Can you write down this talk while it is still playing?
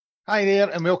Hi there,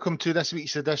 and welcome to this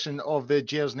week's edition of the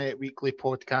Gersnet Weekly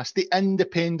Podcast, the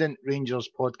independent Rangers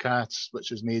podcast,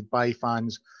 which is made by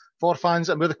fans for fans,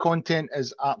 and where the content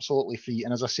is absolutely free.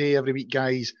 And as I say every week,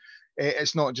 guys,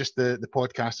 it's not just the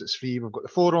podcast that's free. We've got the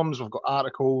forums, we've got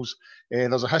articles,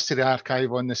 there's a history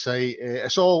archive on the site.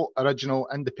 It's all original,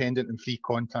 independent, and free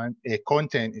content,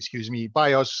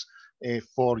 by us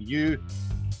for you.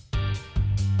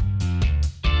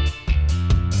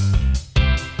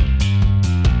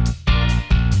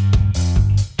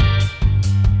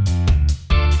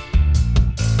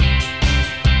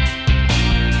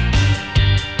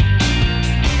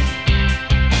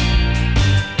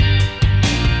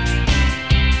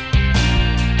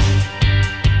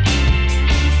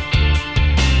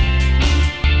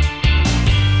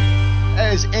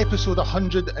 Episode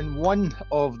 101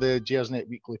 of the Gersnet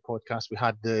Weekly Podcast. We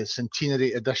had the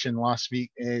centenary edition last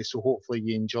week, so hopefully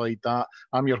you enjoyed that.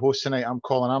 I'm your host tonight. I'm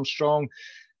Colin Armstrong.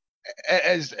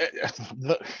 It's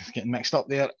getting mixed up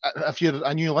there. If you're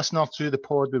a new listener to the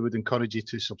pod, we would encourage you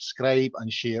to subscribe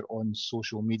and share on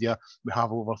social media. We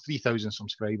have over 3,000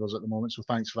 subscribers at the moment, so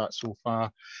thanks for that so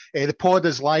far. The pod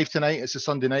is live tonight. It's a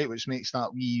Sunday night, which makes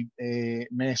that wee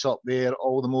mess up there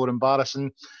all the more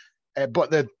embarrassing.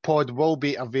 But the pod will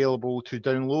be available to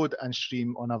download and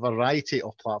stream on a variety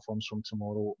of platforms from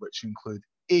tomorrow, which include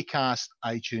Acast,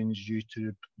 iTunes,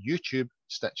 YouTube,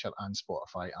 Stitcher, and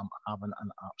Spotify. I'm having an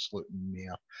absolute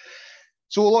mare.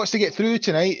 So lots to get through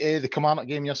tonight. The Kilmarnock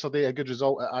game yesterday, a good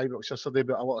result at Ibrox yesterday,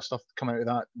 but a lot of stuff to come out of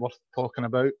that worth talking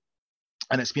about.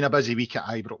 And it's been a busy week at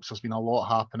Ibrox. There's been a lot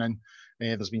happening.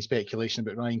 There's been speculation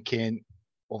about Ryan Kent.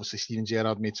 Obviously, Steven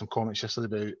Gerrard made some comments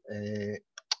yesterday about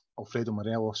Alfredo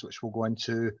Morelos, which we'll go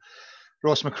into.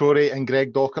 Ross McCrory and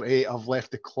Greg Docherty have left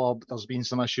the club. There's been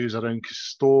some issues around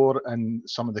Castore and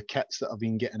some of the kits that have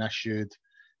been getting issued.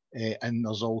 And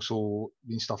there's also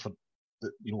been stuff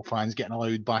that, fans getting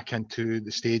allowed back into the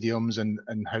stadiums and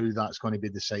how that's going to be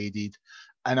decided.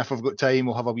 And if I've got time,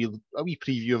 we'll have a wee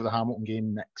preview of the Hamilton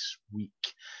game next week.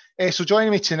 So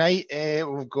joining me tonight,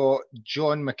 we've got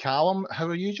John McCallum. How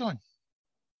are you, John?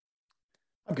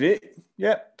 I'm great.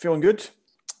 Yeah, feeling good.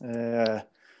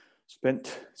 Spent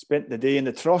the day in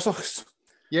the Trossachs.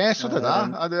 Yeah, so did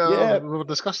I. We were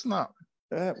discussing that.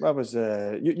 I was.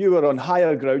 You were on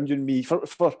higher ground than me. For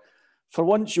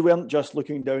once, you weren't just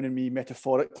looking down on me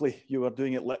metaphorically. You were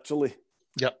doing it literally.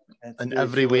 Yep, in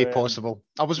every way possible.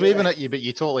 I was waving at you, but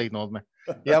you totally ignored me.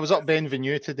 Yeah, I was up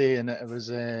Benvenue today, and it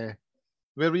was. Where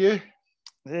were you?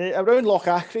 Around Loch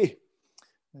Achray.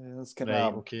 That's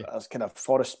kind of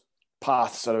forest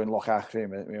paths around Loch Achray.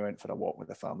 We went for a walk with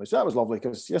the family, so that was lovely.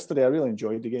 Because yesterday I really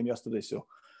enjoyed the game yesterday. So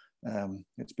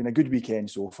it's been a good weekend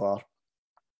so far.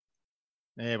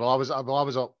 I was up.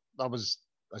 I was,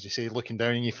 as you say, looking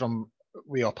down on you from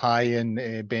way up high in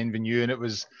Benvenue, and it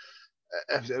was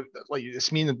like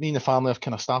it's me and the family have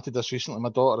kind of started this recently. My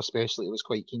daughter especially was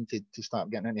quite keen to start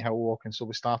getting into hill walking, so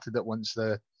we started it once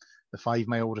the 5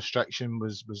 mile restriction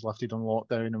was lifted on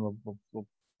lockdown, and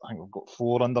I think we've got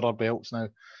 4 under our belts now.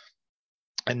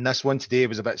 And this one today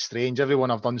was a bit strange.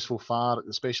 Everyone I've done so far,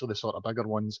 especially the sort of bigger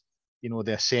ones,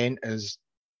 the ascent is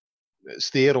it's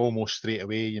there almost straight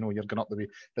away. You're going up the way.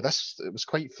 But it was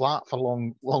quite flat for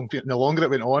long. And the longer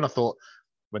it went on, I thought,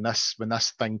 when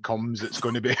this thing comes, it's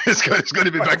going to be it's going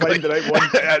to be big.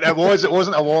 It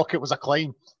wasn't a walk. It was a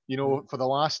climb. For the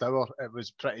last hour, it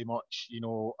was pretty much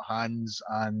hands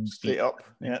and straight up,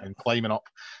 and climbing up,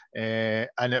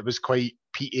 and it was quite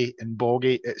peaty and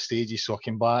boggy at stages. So I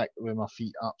came back with my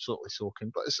feet absolutely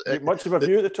soaking. But much of a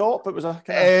view at the top. It was a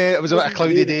it was a bit of a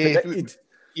cloudy day.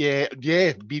 Yeah,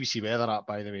 BBC Weather app,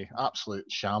 by the way, absolute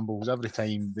shambles. Every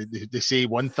time they say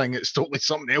one thing, it's totally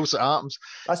something else that happens.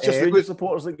 That's just Rangers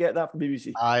supporters that get that from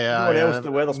BBC.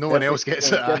 No one else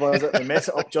gets it. They mess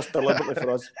it up just deliberately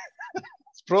for us.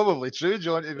 It's probably true,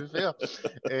 John. To be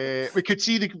fair, we could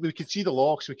see the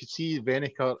locks, we could see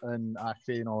Venaker and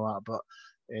Achray and all that, but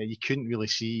you couldn't really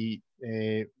see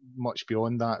much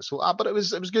beyond that. So, but it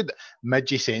was good.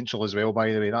 Midgie Central as well, by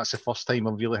the way. That's the first time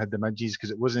I've really had the midges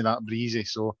because it wasn't that breezy.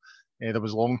 So there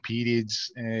was long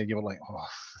periods. You were like,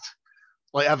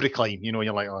 like every climb,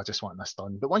 you're like, I just want this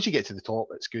done. But once you get to the top,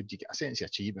 it's good. You get a sense of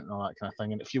achievement and all that kind of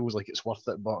thing, and it feels like it's worth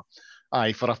it. But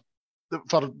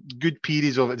for good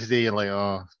periods of it today, you're like,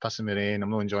 pissing me rain. I'm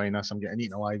not enjoying this. I'm getting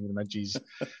eaten alive with the midges.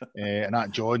 And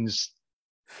that John's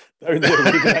down there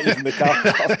waving at you from the car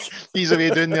park. He's away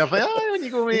down there. Like, when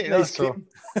you go, mate. Nice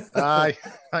aye,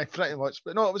 pretty much.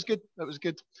 But no, it was good.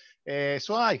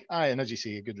 So and as you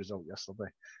say, a good result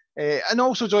yesterday. And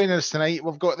also joining us tonight,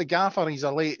 we've got the gaffer. He's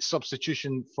a late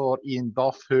substitution for Ian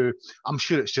Duff, who I'm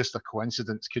sure it's just a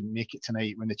coincidence couldn't make it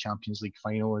tonight when the Champions League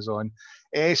final is on.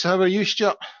 So how are you,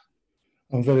 Stuart?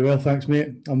 I'm very well, thanks, mate.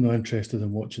 I'm not interested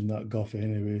in watching that guff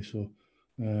anyway, so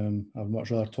I'd much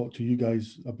rather talk to you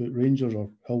guys about Rangers or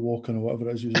hill walking or whatever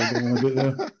it is you're going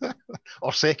about there.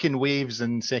 Or second waves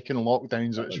and second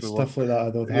lockdowns, which stuff like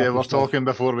that. We're talking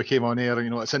before we came on air.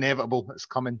 It's inevitable. It's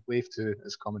coming. Wave 2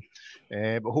 is coming.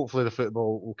 But hopefully the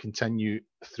football will continue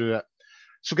through it.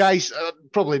 So, guys,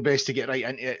 probably best to get right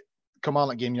into it.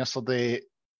 Kilmarnock game yesterday.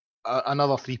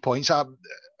 Another 3 points.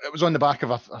 It was on the back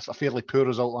of a fairly poor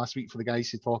result last week for the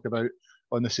guys to talk about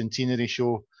on the Centenary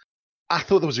show. I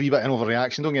thought there was a wee bit of an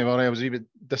overreaction. Don't get me wrong, I was a wee bit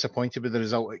disappointed with the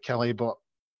result at Killie, but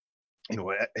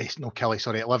it's no Killie,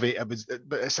 sorry, at Livy. It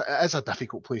is a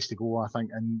difficult place to go, I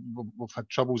think, and we've had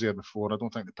troubles there before. I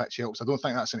don't think the pitch helps. I don't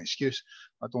think that's an excuse.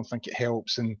 I don't think it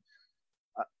helps, and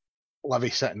Livy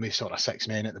sitting with sort of 6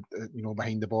 men at the,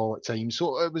 behind the ball at times,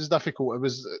 so it was difficult. It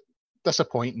was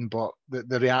disappointing, but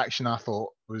the reaction I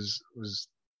thought was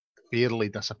fairly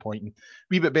disappointing. A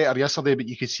wee bit better yesterday, but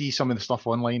you could see some of the stuff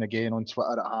online again on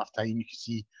Twitter at half time. You could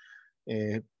see,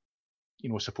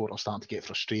 supporters starting to get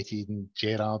frustrated and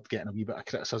Gerrard getting a wee bit of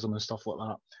criticism and stuff like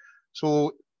that.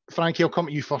 So, Frankie, I'll come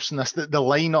to you first in this. The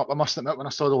lineup, I must admit, when I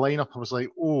saw the lineup, I was like,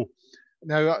 oh,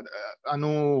 now I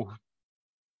know,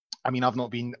 I've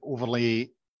not been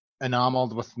overly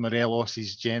enamoured with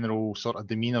Morelos' general sort of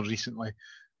demeanour recently.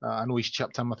 I know he's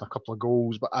chipped in with a couple of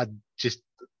goals, but I just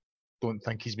don't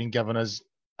think he's been given us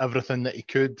everything that he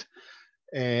could.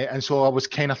 And so I was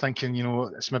kind of thinking,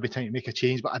 it's maybe time to make a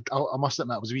change. But I must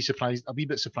admit, I was a wee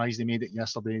bit surprised he made it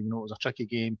yesterday. It was a tricky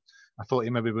game. I thought he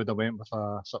maybe would have went with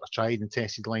a sort of tried and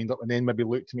tested lineup and then maybe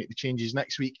looked to make the changes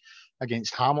next week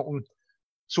against Hamilton.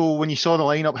 So when you saw the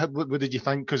lineup, what did you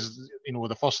think? Because,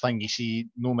 the first thing you see,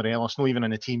 no Morelos, no even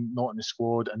in the team, not in the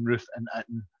squad, and Roofe and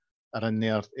Itten are in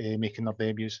there making their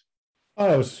debuts.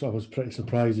 I was pretty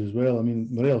surprised as well.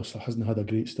 Morelos hasn't had a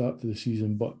great start to the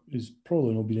season, but he's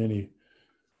probably not been any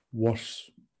worse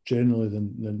generally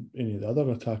than any of the other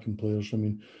attacking players.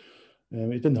 He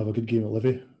didn't have a good game at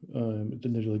Livy. He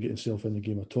didn't really get himself in the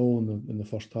game at all in the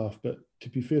first half. But to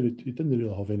be fair, he didn't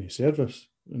really have any service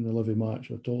in the Livy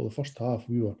match at all. The first half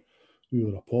we were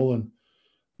appalling.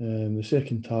 The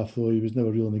second half, though, he was never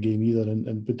really in the game either,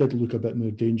 and we did look a bit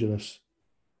more dangerous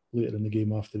later in the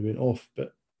game after he went off.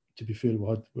 But to be fair,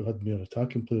 we had more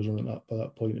attacking players on it by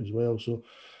that point as well. So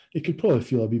he could probably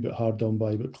feel a wee bit hard done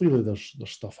by, but clearly there's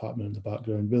stuff happening in the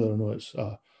background, whether or not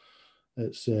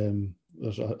there's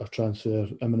a transfer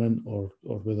imminent or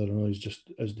whether or not he's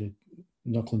just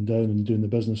knuckling down and doing the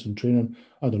business and training.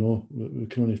 I don't know. We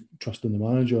can only trust in the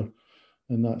manager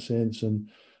in that sense. And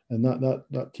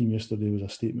that team yesterday was a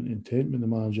statement of intent with the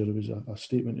manager. It was a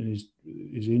statement in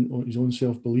his own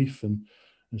self-belief and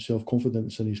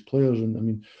self-confidence in his players.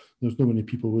 And there's not many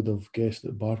people would have guessed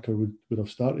that Barker would have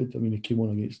started. He came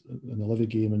on in the Livy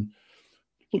game and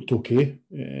looked okay.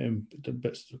 Did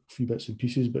a few bits and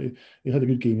pieces, but he had a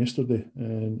good game yesterday.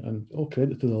 And all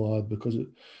credit to the lad, because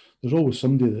there's always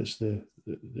somebody that's the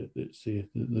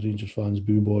Rangers fans'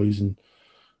 boo boys,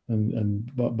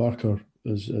 and Barker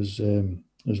is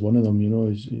one of them.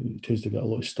 He tends to get a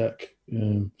lot of stick.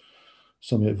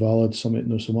 Some of it valid, some of it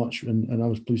not so much, and I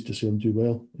was pleased to see him do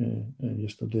well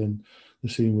yesterday. And the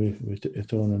same way with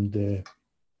Itten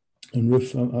and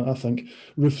Roofe. I think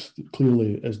Roofe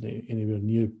clearly isn't anywhere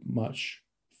near match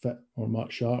fit or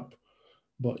match sharp,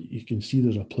 but you can see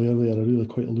there's a player there. I really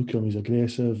quite look at him. He's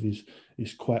aggressive.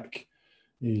 He's quick.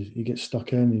 He gets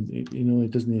stuck in. He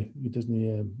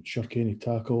doesn't shirk any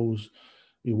tackles.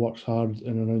 He works hard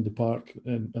in and around the park,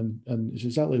 and it's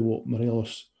exactly what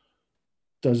Morelos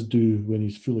does do when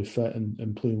he's fully fit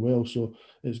and playing well. So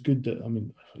it's good that,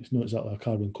 it's not exactly a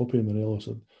carbon copy of Morelos.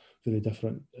 They're very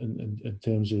different in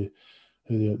terms of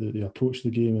how they approach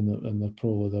the game and they're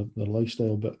probably their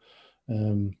lifestyle. But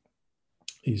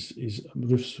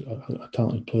Roofe's a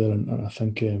talented player, and I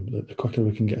think the quicker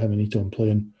we can get him and Itten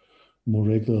playing more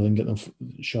regularly and get them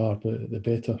sharp, the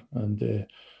better. And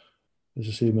as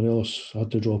I say, Morelos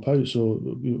had to drop out, so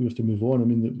we have to move on. At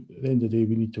the end of the day,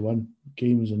 we need to win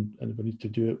games, and we need to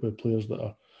do it with players that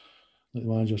are, like the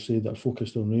manager said, that are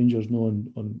focused on Rangers, not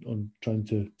on trying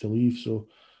to leave. So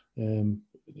the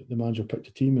manager picked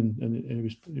a team, and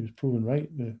he was proven right.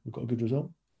 We got a good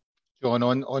result. John,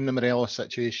 on the Morelos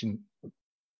situation,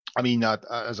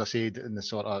 as I said in the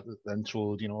sort of the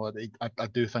intro, I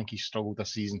do think he's struggled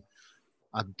this season.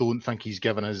 I don't think he's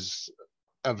given us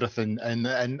everything, and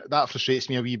that frustrates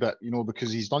me a wee bit,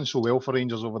 because he's done so well for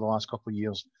Rangers over the last couple of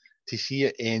years. to see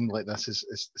it end like this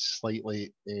is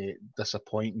slightly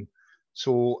disappointing.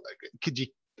 So could you?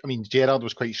 I mean, Gerrard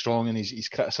was quite strong in his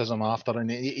criticism after,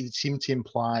 and it seemed to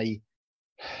imply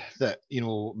that, you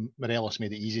know, Morelos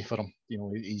made it easy for him. You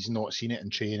know, he's not seen it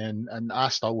in training, and I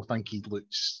still think he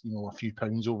looks, you know, a few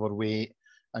pounds overweight.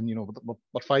 And, you know,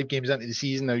 we're 5 games into the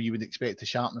season now. You would expect the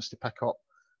sharpness to pick up.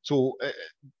 So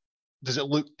does it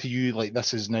look to you like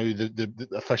this is now the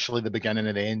officially the beginning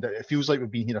of the end? It feels like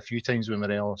we've been here a few times with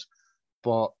Morelos,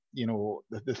 but, you know,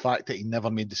 the fact that he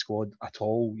never made the squad at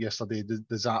all yesterday,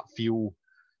 does that feel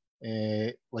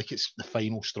like it's the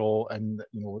final straw, and,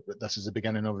 you know, that this is the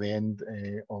beginning of the end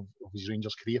of his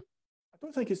Rangers career? I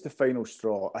don't think it's the final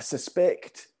straw. I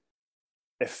suspect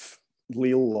if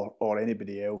Lille or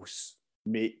anybody else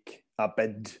make a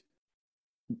bid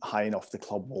high enough, the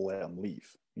club will let him leave.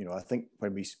 You know, I think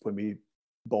when we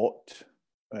bought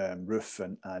Roof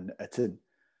and Itten,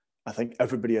 I think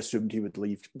everybody assumed he would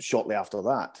leave shortly after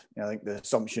that. I think the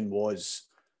assumption was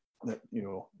that, you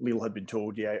know, Lille had been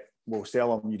told, yeah, we'll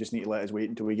sell him, you just need to let us wait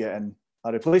until we get in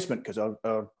a replacement, because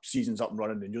our season's up and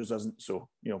running and yours isn't, so,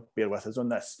 you know, bear with us on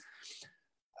this.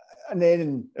 And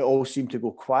then it all seemed to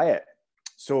go quiet.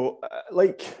 So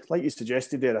like you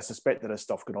suggested there, I suspect there is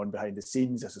stuff going on behind the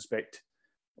scenes. I suspect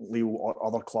Lille or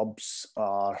other clubs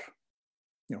are,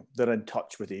 you know, they're in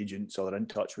touch with agents or they're in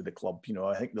touch with the club. You know,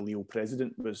 I think the Lille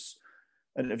president was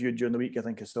interviewed during the week, I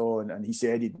think I saw, and he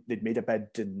said they'd made a bid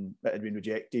and it had been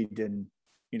rejected, and,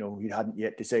 you know, he hadn't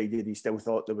yet decided. He still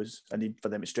thought there was a need for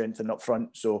them to strengthen up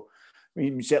front. So, I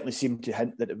mean, he certainly seemed to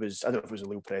hint that it was, I don't know if it was a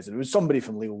Lille president, it was somebody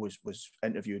from Lille was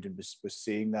interviewed and was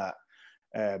saying that.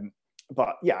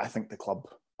 But yeah, I think the club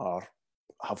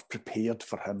have prepared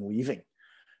for him leaving.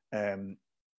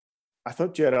 I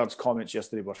thought Gerrard's comments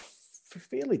yesterday were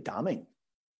fairly damning.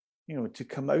 You know, to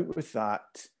come out with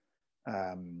that,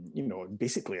 you know,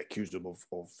 basically accuse him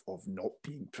of not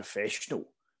being professional.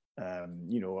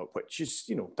 You know, which is,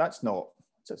 you know, that's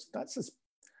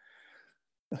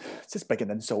as big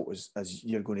an insult as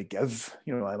you're going to give,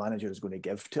 you know, a manager is going to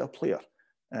give to a player.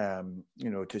 You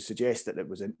know, to suggest that it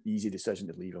was an easy decision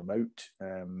to leave him out.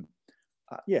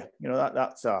 Yeah, you know,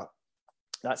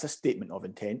 that's a statement of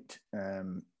intent.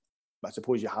 I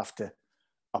suppose you have to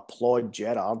applaud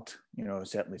Gerrard, you know,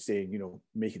 certainly saying, you know,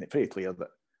 making it very clear that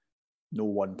no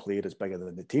one player is bigger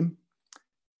than the team.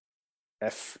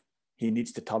 If he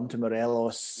needs to turn to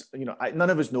Morelos, you know,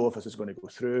 none of us know if this is going to go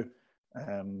through.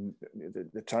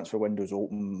 The transfer window's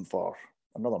open for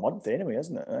another month anyway,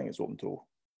 isn't it? I think it's open till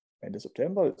end of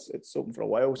September. It's open for a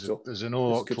while. So is it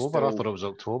no October? I thought it was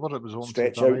October. It was open.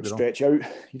 Stretch out.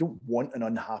 You don't want an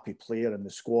unhappy player in the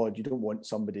squad. You don't want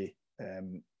somebody,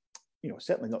 you know,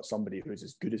 certainly not somebody who's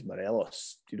as good as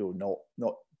Morelos, you know,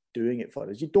 not doing it for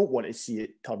us. You don't want to see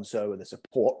it turn sour with the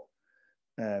support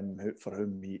for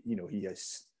whom he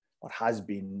is or has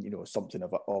been, you know, something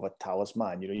of a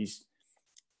talisman. You know, he's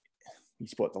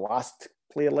what, the last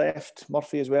player left,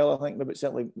 Murphy as well, I think, but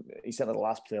certainly he's the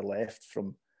last player left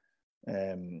from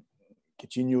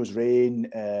Coutinho's reign.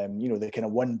 You know, the kind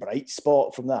of one bright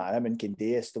spot from that. Him and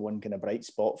Candeias, the one kind of bright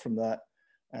spot from that.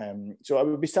 So I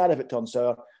would be sad if it turns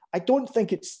sour. I don't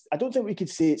think we could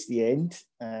say it's the end.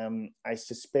 I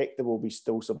suspect there will be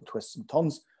still some twists and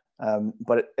turns.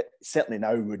 But it certainly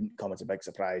now wouldn't come as a big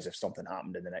surprise if something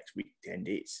happened in the next week, 10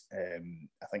 days.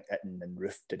 I think Itten and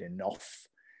Roof did enough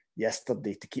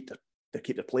yesterday to keep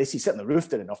their place. He certainly Roof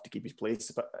did enough to keep his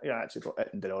place, but yeah, I actually thought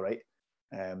Itten did all right.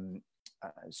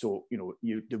 So, you know,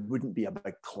 there wouldn't be a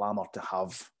big clamour to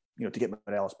have, you know, to get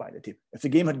Morelos back in the team. If the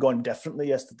game had gone differently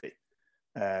yesterday,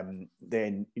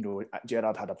 then, you know,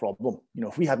 Gerrard had a problem. You know,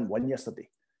 if we hadn't won yesterday,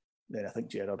 then I think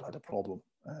Gerrard had a problem,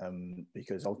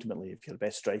 because ultimately, if your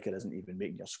best striker isn't even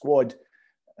making your squad,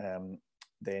 then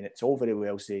it's all very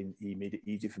well saying he made it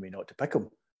easy for me not to pick him.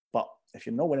 But if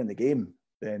you're not winning the game,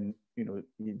 then, you know,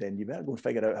 then you better go and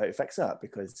figure out how to fix that,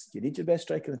 because you need your best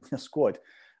striker in your squad.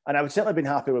 And I would certainly have been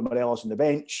happy with Morelos on the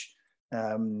bench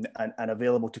and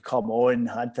available to come on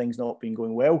had things not been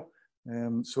going well.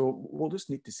 So we'll just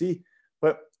need to see.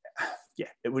 But yeah,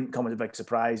 it wouldn't come as a big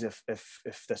surprise if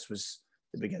this was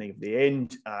the beginning of the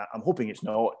end. I'm hoping it's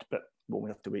not, but we'll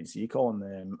have to wait and see,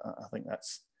 Colin. I think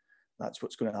that's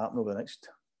what's going to happen over the next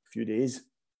few days.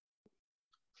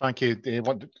 Thank you.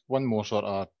 One more sort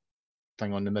of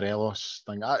thing on the Morelos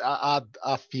thing. I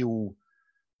feel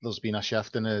there's been a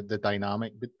shift in the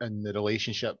dynamic in the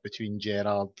relationship between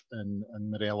Gerrard and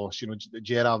Morelos. You know,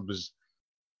 Gerrard was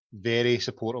very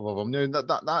supportive of him. Now,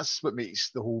 that's what makes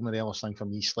the whole Morelos thing for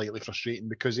me slightly frustrating,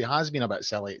 because he has been a bit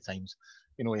silly at times.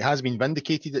 You know, he has been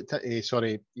vindicated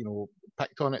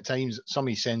picked on at times. Some of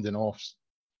his sending offs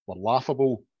were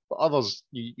laughable. but others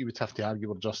you would have to argue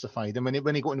were justified. And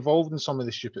when he got involved in some of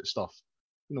the stupid stuff,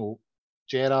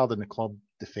 Gerrard and the club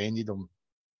defended him.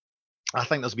 I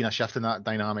think there's been a shift in that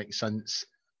dynamic since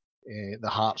the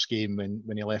Hearts game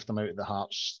when he left him out at the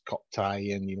Hearts Cup tie,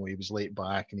 and he was late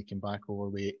back and he came back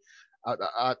overweight.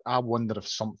 I wonder if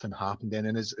something happened then.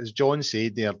 And as John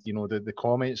said there, the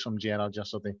comments from Gerrard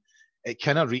yesterday, it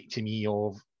kind of reeked to me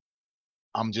of,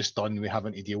 I'm just done with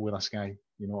having to deal with this guy.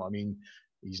 You know what I mean?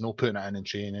 He's not putting it in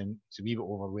training. He's a wee bit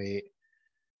overweight.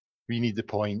 We need the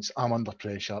points. I'm under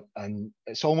pressure. And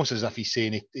it's almost as if he's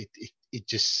saying he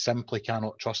just simply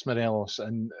cannot trust Morelos.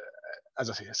 And as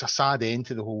I say, it's a sad end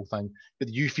to the whole thing. But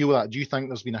do you feel that? Do you think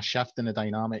there's been a shift in the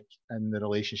dynamic in the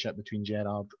relationship between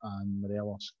Gerrard and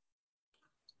Morelos?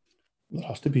 There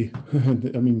has to be.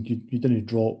 I mean, you didn't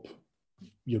drop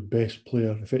your best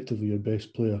player, effectively your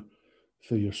best player,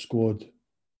 for your squad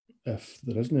if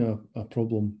there isn't a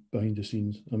problem behind the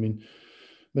scenes. I mean,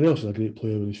 Morelos is a great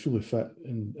player. When he's fully fit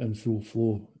and in full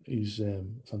flow, he's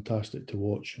fantastic to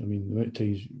watch. I mean, how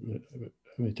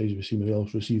many times we see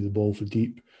Morelos receive the ball for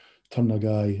deep, turn a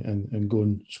guy and go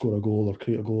and score a goal or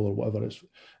create a goal or whatever.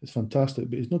 It's fantastic,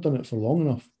 but he's not done it for long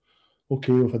enough.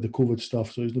 Okay, we've had the COVID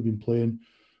stuff, so he's not been playing,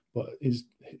 but he's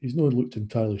not looked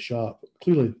entirely sharp.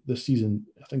 Clearly, this season,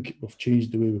 I think we've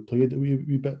changed the way we played a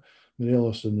wee bit.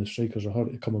 Morelos and the strikers are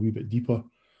hard to come a wee bit deeper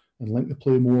and link the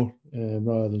play more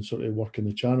rather than sort of working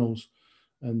the channels.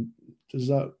 And does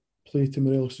that play to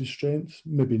Morelos' strength?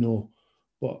 Maybe no,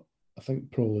 but I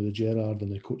think probably the Gerrard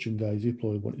and the coaching guys, they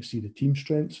probably want to see the team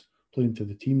strengths playing to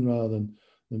the team rather than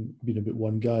being about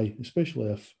one guy,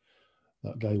 especially if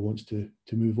that guy wants to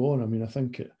move on. I mean, I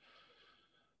think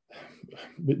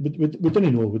we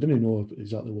didn't know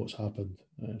exactly what's happened.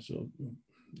 So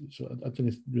I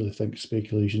didn't really think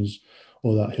speculations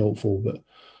all that helpful. But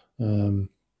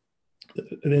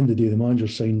at the end of the day, the manager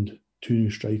signed 2 new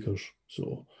strikers,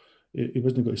 so he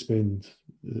wasn't going to spend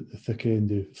the thick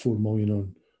end of 4 million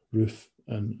on Roofe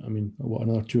and, I mean,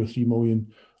 another 2 or 3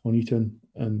 million on Eaton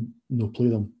and no play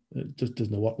them. It just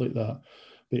doesn't work like that.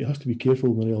 But he has to be careful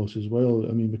with Morelos as well.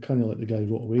 I mean, we can't let the guy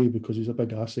rot away because he's a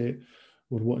big asset.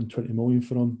 We're wanting 20 million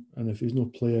for him, and if he's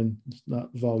not playing,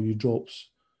 that value drops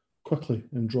quickly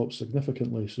and drops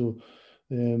significantly. So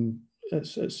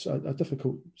it's a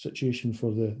difficult situation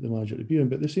for the manager to be in.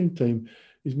 But at the same time,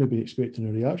 he's maybe expecting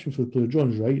a reaction for the player.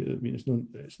 John's right. I mean,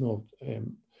 it's not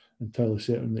entirely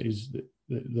certain that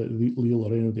Lille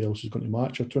or anybody else is going to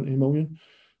match a 20 million.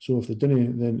 So if they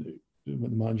didn't, then the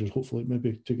manager's hopefully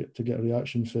maybe to get a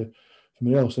reaction for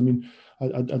Morelos. I mean, I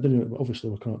don't know. Obviously,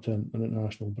 we're coming up to an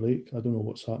international break. I don't know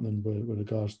what's happening with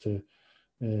regards to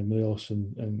Morelos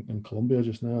in Colombia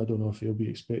just now. I don't know if he'll be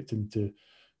expecting to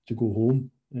go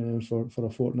home for a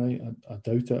fortnight. I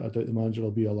doubt it. I doubt the manager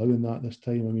will be allowing that this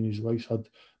time. I mean, his wife's had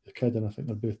the kid, and I think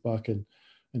they're both back in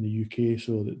the UK,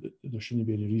 so that there shouldn't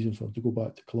be any reason for him to go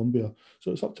back to Colombia.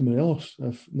 So it's up to Morelos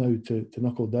if now to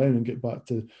knuckle down and get back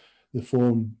to the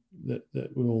form that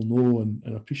we all know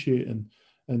and appreciate and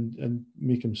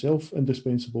make himself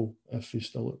indispensable if he's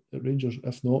still at Rangers.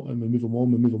 If not, and we move him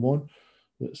on.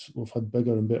 We've had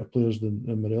bigger and better players than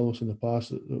Morelos in the past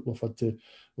that we've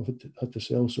had to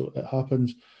sell. So it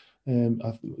happens.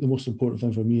 The most important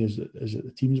thing for me is that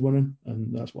the team's winning,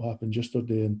 and that's what happened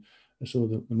yesterday. And so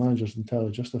the manager's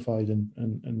entirely justified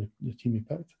in the team he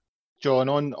picked. John,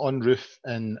 on Roofe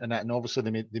and obviously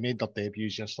they made their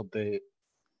debuts yesterday.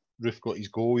 Roofe got his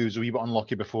goal. He was a wee bit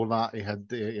unlucky before that. He had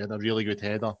a really good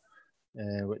header,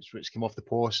 which came off the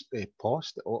post,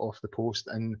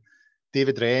 and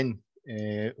David Wren,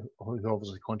 who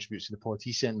obviously contributes to the pod,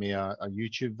 he sent me a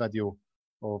YouTube video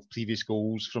of previous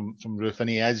goals from Roofe,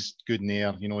 and he is good in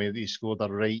there. You know, he scored a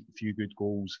right few good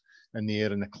goals in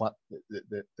there in the clip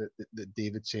that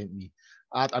David sent me.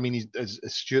 I mean, as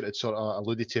Stuart had sort of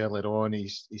alluded to earlier on,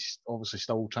 he's obviously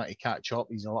still trying to catch up.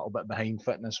 He's a little bit behind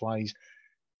fitness-wise.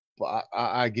 But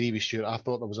I agree with Stuart. I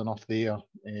thought there was enough there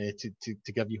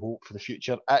to give you hope for the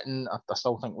future. Itten, I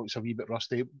still think looks a wee bit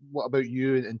rusty. What about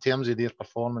you in terms of their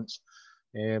performance?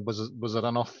 Was there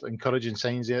enough encouraging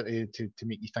signs there to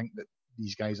make you think that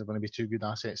these guys are going to be 2 good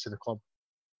assets to the club?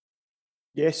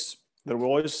 Yes, there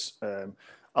was.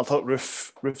 I thought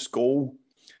Roofe's goal.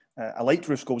 I liked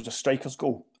Roofe's goal as a striker's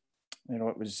goal. You know,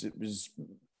 it was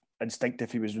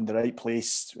instinctive. He was in the right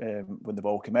place when the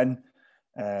ball came in.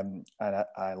 And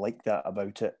I liked that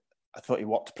about it. I thought he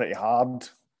worked pretty hard.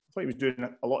 I thought he was doing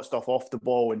a lot of stuff off the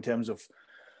ball in terms of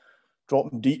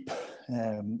dropping deep,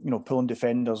 pulling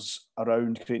defenders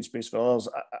around, creating space for others.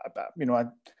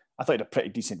 I thought he had a pretty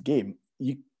decent game.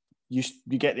 You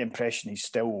get the impression he's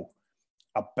still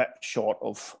a bit short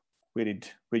of where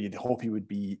you'd hope he would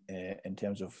be in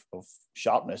terms of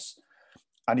sharpness.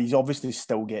 And he's obviously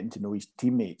still getting to know his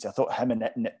teammates. I thought him and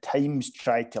Itten at times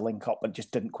tried to link up, but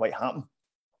just didn't quite happen.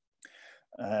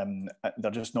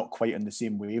 They're just not quite on the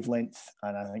same wavelength,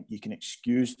 and I think you can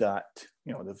excuse that.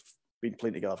 You know, they've been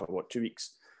playing together for what, 2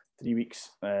 weeks, 3 weeks.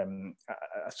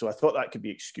 So I thought that could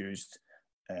be excused.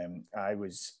 I'm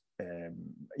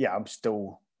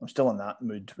still in that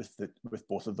mood with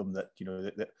both of them, that, you know,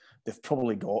 that they've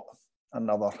probably got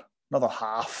another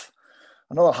half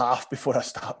before I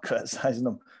start criticising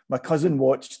them. My cousin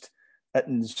watched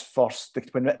Itten's first,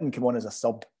 when Itten came on as a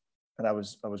sub, and I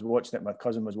was watching it. My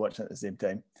cousin was watching it at the same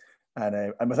time,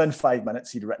 and within 5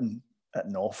 minutes he'd written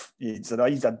Itten off. He said, "Oh,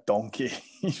 he's a donkey."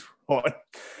 He's wrong.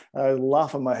 I was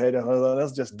laughing my head off.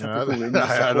 That's just typical Rangers.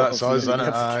 That's us, isn't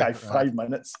it? 5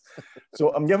 minutes.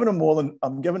 So I'm giving him more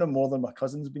than my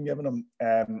cousin's been giving him.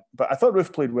 But I thought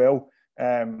Roofe played well.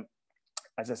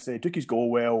 As I say, took his goal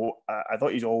well. I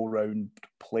thought his all-round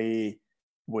play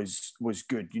was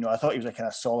good. You know, I thought he was a kind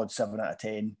of solid 7 out of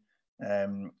 10.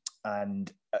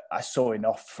 And I saw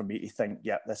enough for me to think,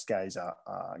 yeah, this guy's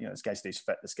this guy stays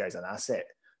fit. This guy's an asset.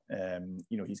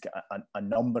 You know, he's got a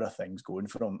number of things going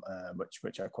for him,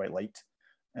 which I quite liked.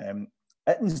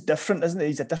 Itten's different, isn't he?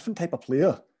 He's a different type of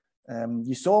player.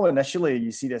 You saw him initially,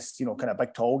 you see this, you know, kind of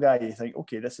big, tall guy. You think,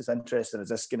 okay, this is interesting. Is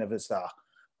this kind of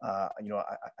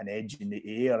an edge in the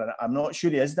air? And I'm not sure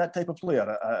he is that type of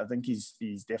player. I think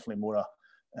he's definitely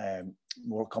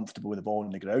more comfortable with the ball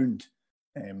on the ground.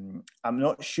 I'm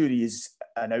not sure he is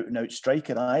an out-and-out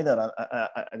striker either.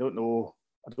 I don't know.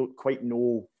 I don't quite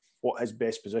know what his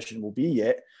best position will be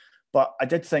yet. But I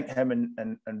did think him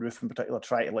and Roofe in particular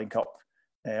try to link up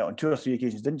on 2 or 3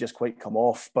 occasions. Didn't just quite come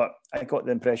off. But I got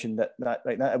the impression that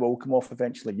it will come off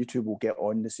eventually. You two will get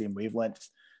on the same wavelength.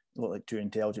 You look like two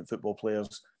intelligent football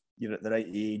players. You're at the right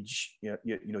age.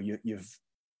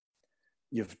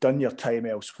 You've done your time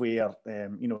elsewhere.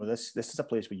 You know, this is a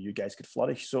place where you guys could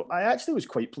flourish. So I actually was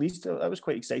quite pleased. I was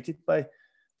quite excited by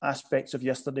aspects of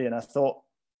yesterday, and I thought,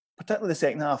 particularly the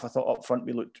second half, I thought up front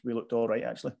we looked all right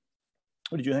actually.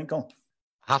 What did you think, Colin?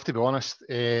 I have to be honest.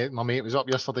 My mate was up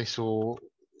yesterday, so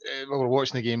we were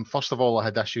watching the game. First of all, I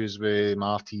had issues with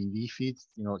my RTV feed.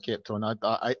 You know, it kept on.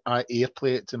 I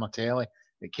AirPlay it to my telly.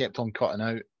 It kept on cutting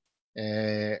out.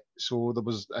 So there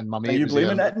was, and my mate. Are you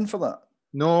blaming Itten for that?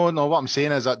 No. What I'm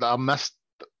saying is that I missed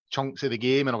chunks of the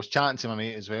game, and I was chatting to my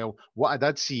mate as well. What I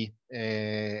did see,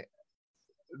 Roofe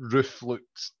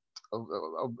looked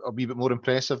a wee bit more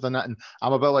impressive than that, and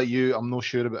I'm a bit like you. I'm not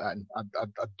sure about it.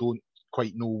 I don't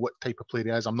quite know what type of player he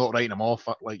is. I'm not writing him off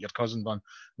like your cousin done,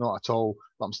 not at all.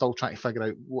 But I'm still trying to figure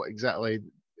out what exactly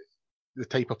the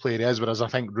type of player he is. Whereas I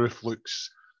think Roofe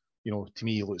looks, you know, to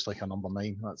me, he looks like a number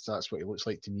 9. That's what he looks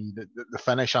like to me. The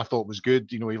finish I thought was good.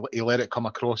 You know, he let it come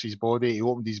across his body. He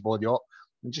opened his body up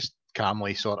and just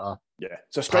calmly sort of. Yeah,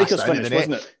 it's a striker's finish,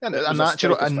 wasn't it?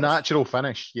 A natural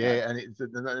finish. Yeah,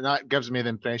 and that gives me the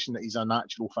impression that he's a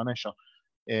natural finisher.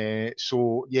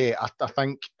 So yeah, I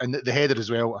think, and the header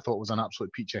as well, I thought was an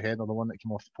absolute peach of header, the one that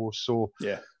came off the post. So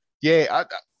yeah,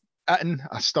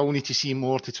 I still need to see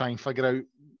more to try and figure out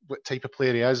what type of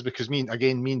player he is, because me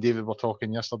and David were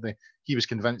talking yesterday. He was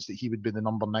convinced that he would be the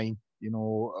number 9, you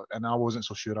know, and I wasn't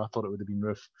so sure. I thought it would have been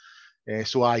Roofe.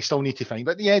 So I still need to find,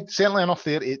 but yeah, certainly enough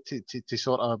there to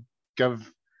sort of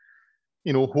give,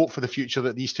 you know, hope for the future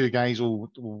that these two guys will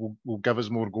give us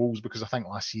more goals, because I think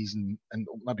last season and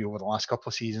maybe over the last couple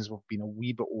of seasons we've been a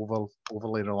wee bit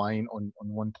overly reliant on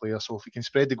one player. So if we can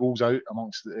spread the goals out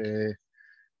amongst a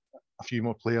few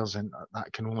more players, and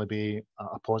that can only be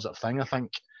a positive thing, I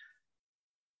think.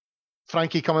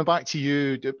 Frankie, coming back to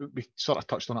you, we sort of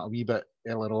touched on it a wee bit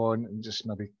earlier on, and just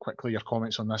maybe quickly your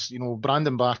comments on this. You know,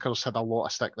 Brandon Barker's had a lot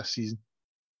of stick this season,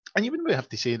 and you wouldn't really have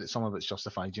to say that some of it's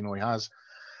justified. You know, he has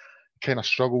kind of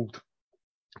struggled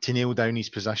to nail down his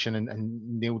position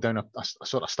and nail down a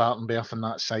sort of starting berth on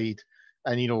that side.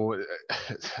 And, you know,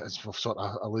 as we've sort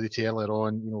of alluded to earlier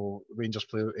on, you know,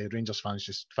 Rangers fans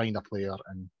just find a player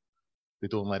and they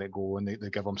don't let it go, and they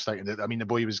give him stick. I mean, the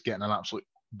boy was getting an absolute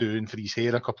doing for his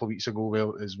hair a couple of weeks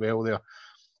ago as well there.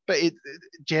 But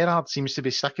Gerrard seems to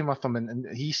be sticking with him, and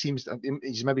he's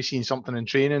maybe seen something in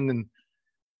training, and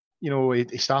you know, he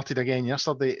started again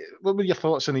yesterday. What were your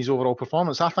thoughts on his overall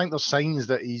performance? I think there's signs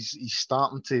that he's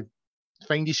starting to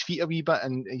find his feet a wee bit,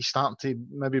 and he's starting to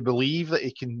maybe believe that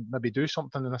he can maybe do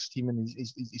something in this team, and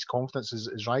his confidence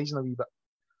is rising a wee bit.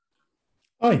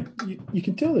 Aye, you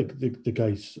can tell the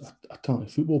guy's a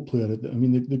talented football player. I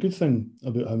mean, the good thing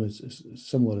about him is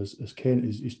similar as Kent,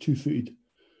 is he's 2-footed,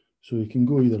 so he can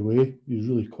go either way. He's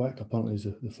really quick. Apparently, he's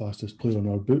the fastest player on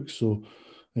our books. So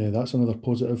that's another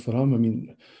positive for him. I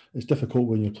mean, it's difficult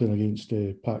when you're playing against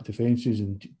packed defences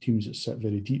and teams that sit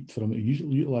very deep for him to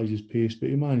utilise his pace, but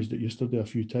he managed it yesterday a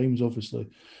few times, obviously,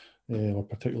 or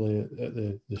particularly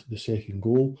at the second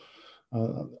goal.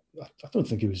 I don't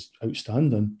think he was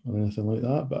outstanding or anything like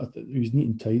that, but he was neat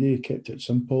and tidy. He kept it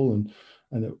simple, and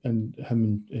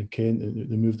him and Kent,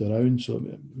 they moved around, so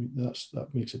that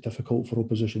makes it difficult for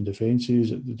opposition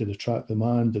defences. Did they track the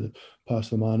man? Did they pass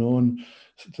the man on?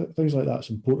 Things like that's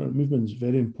important. Movement is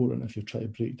very important if you're trying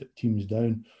to break teams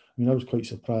down. I mean, I was quite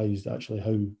surprised actually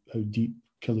how deep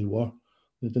Killie were.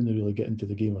 They didn't really get into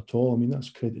the game at all. I mean, that's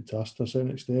credit to us to a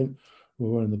certain extent. We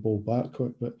were winning the ball back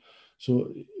quick, but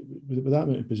so with that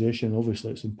amount of possession,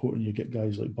 obviously it's important you get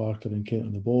guys like Barker and Kent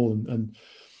on the ball, and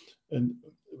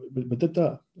we did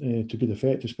that to good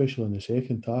effect, especially in the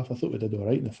second half. I thought we did all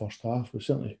right in the first half. We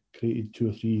certainly created 2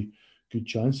 or 3 good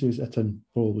chances. Itten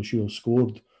probably should have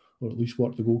scored, or at least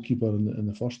worked the goalkeeper in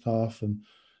the first half, and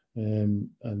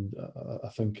I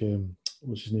think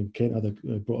what's his name, Kent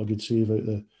had brought a good save out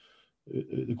the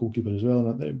goalkeeper as well.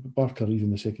 And Barker,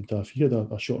 even the second half, he had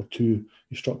a shot or two.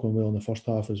 He struck one well in the first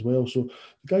half as well. So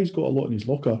the guy's got a lot in his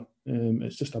locker.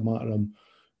 It's just a matter of him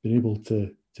being able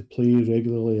to play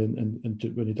regularly and to,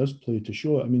 when he does play, to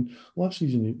show it. I mean, last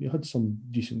season he had some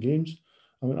decent games.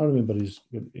 I mean, I remember his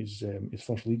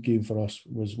first league game for us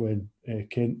was when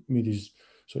Kent made his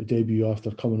sort of debut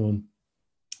after coming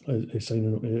on,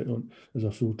 signing up as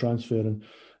a full transfer, and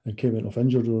came out off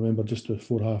injured, I remember, just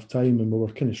before half time, and we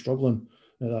were kind of struggling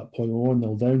at that point. We were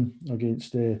 1-0 down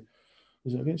against,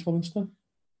 was it against Livingston?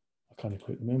 I can't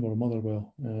quite remember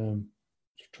Motherwell.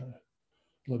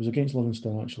 It was against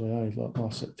Livingston actually,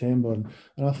 last September, and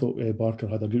I thought Barker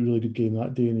had a really good game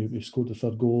that day, and he scored the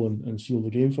third goal and sealed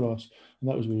the game for us, and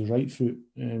that was with his right foot.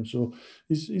 So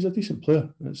he's a decent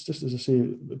player. It's just, as I say,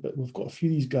 but we've got a few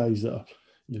of these guys that are,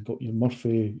 you've got your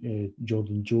Murphy,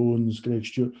 Jordan Jones, Greg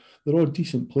Stewart. They're all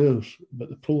decent players, but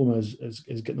the problem is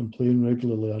getting them playing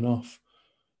regularly enough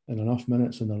and enough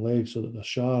minutes in their legs so that they're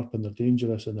sharp and they're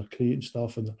dangerous and they're creating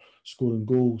stuff and they're scoring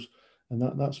goals. And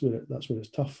that's where it's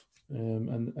tough.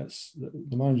 And it's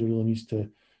the manager really needs to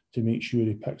make sure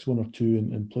he picks 1 or 2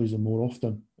 and plays them more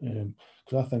often.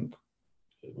 Because I think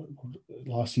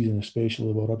last season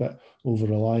especially we were a bit over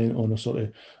reliant on a sort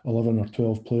of 11 or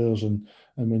 12 players, and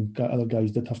when other guys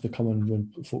did have to come in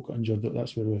when folk got injured,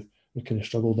 that's where we kind of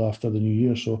struggled after the new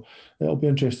year. So it'll be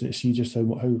interesting to see just how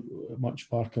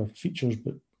much Barker features,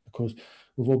 but because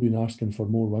we've all been asking for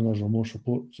more wingers or more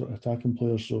support sort of attacking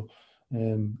players, so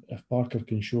if Barker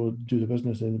can do the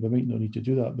business, then we might not need to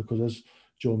do that, because as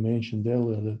John mentioned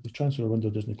earlier, the transfer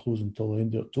window doesn't close until the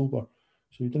end of October.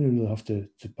 So you don't really have to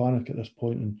panic at this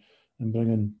point and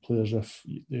bring in players if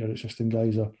their existing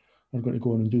guys are going to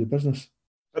go in and do the business.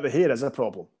 But the hair is a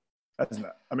problem, isn't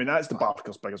it? I mean, that's the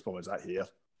Barker's biggest problem, is that hair.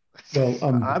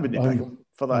 Well, I wouldn't pick him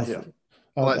for that hair.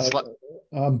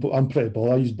 I'm pretty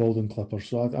bald. I use balding clippers,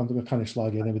 so I'm going to kind of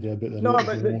slag anybody about their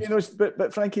hair.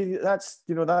 But Frankie, that's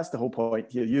the whole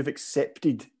point here. You've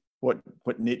accepted what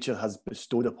nature has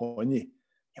bestowed upon you.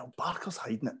 Barker's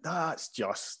hiding it. That's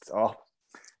just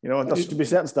there should be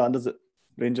certain standards at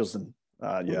Rangers, and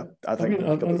I think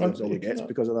that's all he gets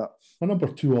because of that. A number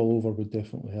 2 all over would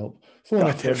definitely help.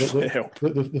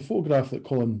 The photograph that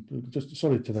Colin, just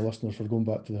sorry to the listeners for going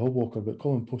back to the Hillwalker, but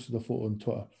Colin posted a photo on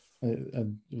Twitter,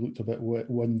 and it looked a bit wet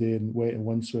one day and wet and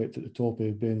windswept at the top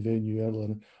of Ben Venue earlier,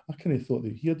 and I kind of thought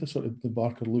that he had the sort of the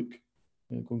Barker look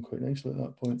going quite nicely at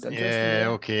that point. Yeah,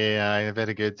 okay,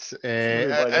 very good.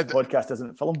 This podcast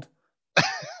isn't filmed.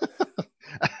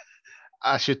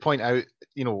 I should point out,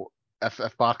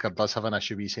 if Barker does have an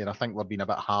issue with his hair, I think we're being a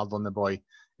bit hard on the boy.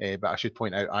 But I should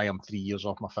point out, I am 3 years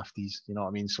off my 50s. You know what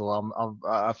I mean? So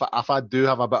if I do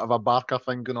have a bit of a Barker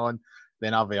thing going on,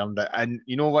 then I've earned it. And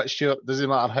you know what, Stuart? Doesn't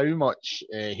matter how much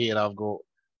hair I've got,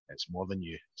 it's more than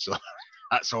you. So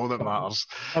that's all that matters.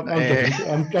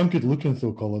 I'm good looking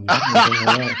though, Colin.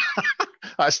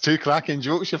 That's 2 cracking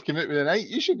jokes you've come out with tonight.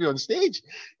 You should be on stage.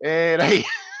 Right.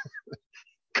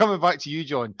 Coming back to you,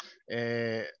 John.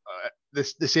 The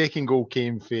second goal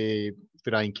came for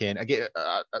Ryan Kent. I get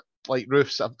like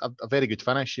Roof's a very good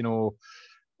finish.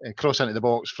 Cross into the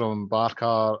box from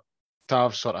Barker.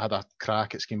 Tav sort of had a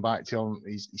crack. It's came back to him.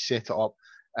 He set it up,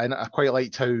 and I quite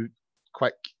liked how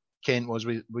quick Kent was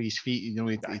with his feet.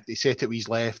 He set it with his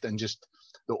left, and just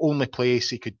the only place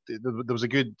he could. There was a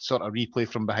good sort of replay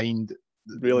from behind.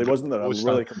 Really, wasn't there? A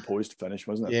really composed finish,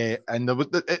 wasn't it? Yeah, and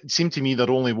it seemed to me there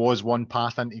only was one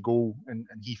path into goal, and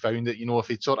he found it. If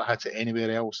he'd sort of hit it anywhere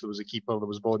else, there was a keeper, there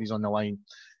was bodies on the line,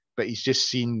 but he's just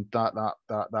seen that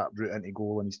route into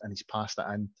goal, and he's passed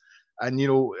it in. And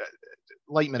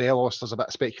like Morelos, there's a bit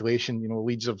of speculation.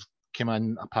 Leeds have come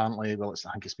in, apparently, I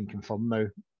think it's been confirmed now,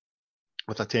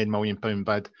 with a £10 million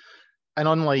bid. And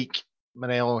unlike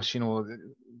Morelos,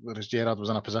 whereas Gerrard was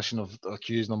in a position of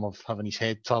accusing him of having his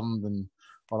head turned and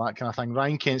all that kind of thing,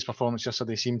 Ryan Kent's performance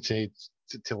yesterday seemed to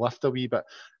lift a wee bit.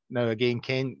 Now, again,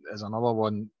 Kent is another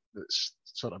one that's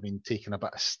sort of been taking a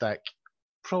bit of stick,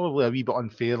 probably a wee bit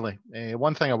unfairly.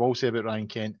 One thing I will say about Ryan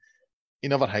Kent, he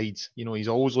never hides. He's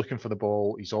always looking for the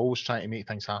ball. He's always trying to make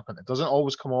things happen. It doesn't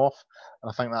always come off,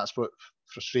 and I think that's what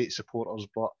frustrates supporters.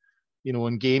 But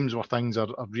in games where things are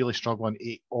really struggling,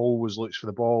 he always looks for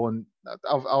the ball, and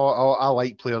I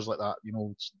like players like that.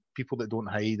 People that don't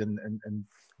hide and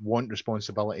want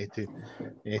responsibility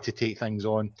to take things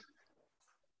on.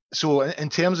 So in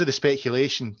terms of the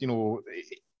speculation,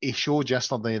 he showed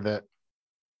yesterday that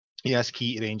he is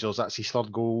key to Rangers. That's his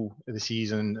third goal of the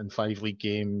season in 5 league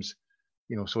games.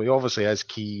 So he obviously is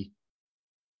key.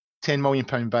 £10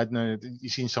 million bid now.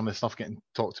 You've seen some of the stuff getting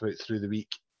talked about through the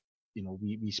week.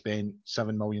 We spent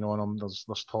 $7 million on him. There's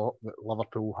talk that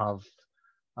Liverpool have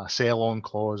a sell-on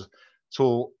clause.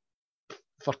 So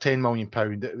for £10 million,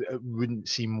 it wouldn't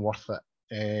seem worth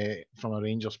it from a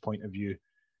Rangers point of view.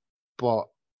 But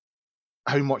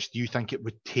how much do you think it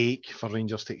would take for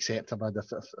Rangers to accept a bid if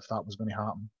that was going to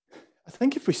happen? I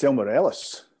think if we sell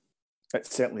Morelos, it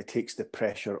certainly takes the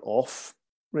pressure off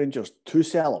Rangers to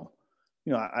sell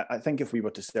him. I think if we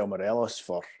were to sell Morelos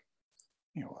for,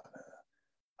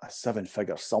 a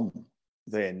 7-figure sum,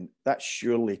 then that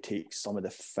surely takes some of the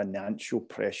financial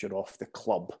pressure off the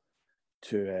club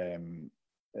to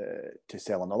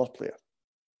sell another player.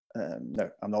 Now,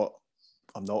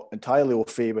 I'm not entirely au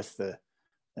fait with the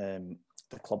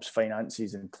club's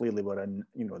finances, and clearly we're in.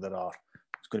 There's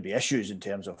going to be issues in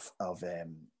terms of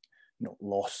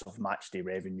loss of match day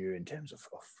revenue, in terms of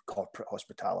corporate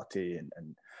hospitality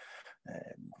and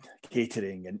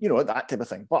catering and that type of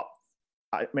thing. But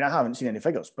I haven't seen any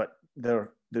figures, but the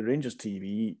Rangers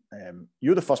TV,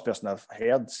 you're the first person I've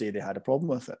heard say they had a problem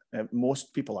with it.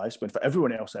 Most people I've spoken, for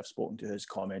everyone else I've spoken to, has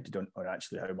commented on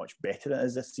actually how much better it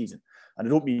is this season. And I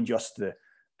don't mean just the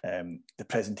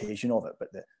presentation of it,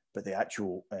 but the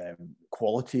actual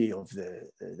quality of the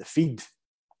feed.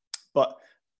 But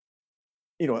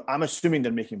I'm assuming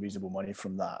they're making reasonable money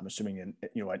from that. I'm assuming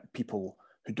people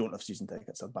who don't have season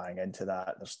tickets are buying into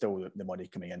that. There's still the money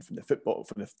coming in from the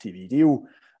TV deal.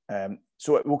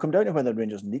 So it will come down to whether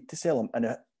Rangers need to sell him.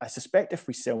 And I suspect if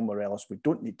we sell Morelos, we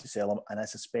don't need to sell him. And I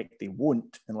suspect they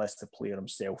won't unless the player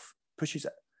himself pushes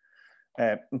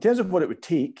it. In terms of what it would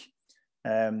take,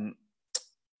 Man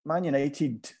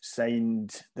United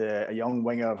signed a young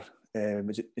winger.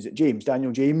 Is it James?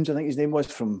 Daniel James, I think his name was,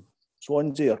 from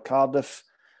Swansea or Cardiff.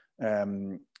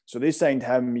 So they signed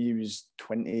him. He was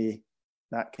 20,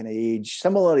 that kind of age,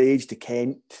 similar age to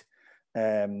Kent,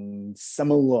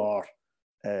 similar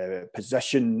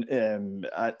position,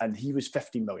 and he was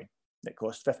 15 million. It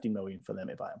cost 15 million for them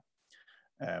to buy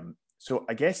him. So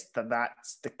I guess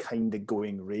that's the kind of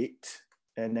going rate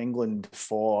in England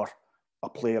for a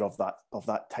player of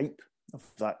that type,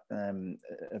 of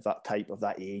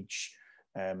that age.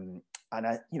 And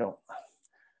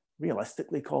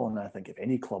realistically, Colin, I think if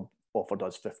any club offered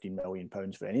us £15 million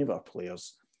for any of our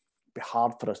players, it'd be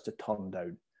hard for us to turn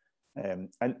down.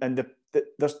 And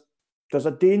there's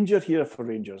a danger here for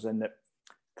Rangers in that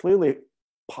clearly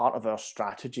part of our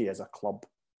strategy as a club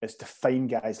is to find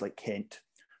guys like Kent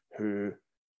who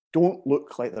don't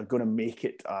look like they're going to make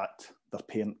it at their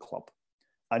parent club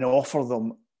and offer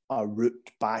them a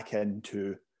route back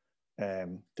into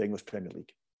the English Premier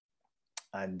League.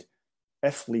 And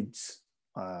if Leeds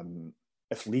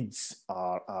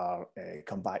are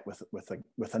come back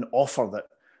with an offer that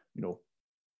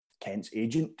Kent's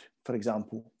agent, for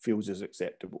example, feels is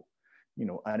acceptable,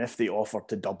 and if they offer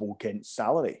to double Kent's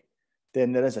salary,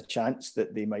 then there is a chance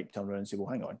that they might turn around and say, well,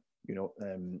 hang on,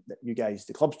 you guys,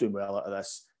 the club's doing well out of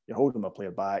this, you're holding my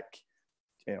player back,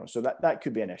 so that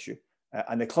could be an issue.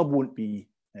 And the club won't be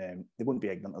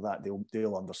ignorant of that.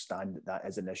 They'll understand that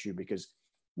is an issue because,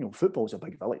 football's a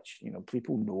big village,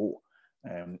 people know.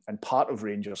 And part of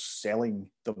Rangers selling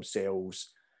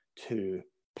themselves to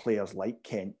players like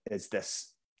Kent is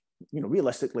this,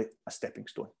 realistically, a stepping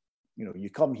stone. You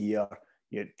come here,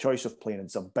 you get choice of playing in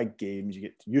some big games, you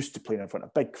get used to playing in front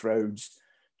of big crowds,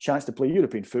 chance to play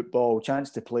European football, chance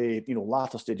to play,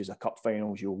 latter stages of cup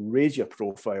finals, you'll raise your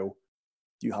profile,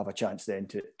 you have a chance then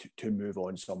to move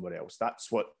on somewhere else.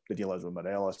 That's what the deal is with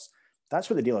Morelos. That's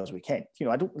what the deal is with Kent.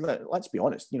 Let's be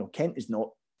honest, Kent has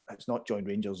not joined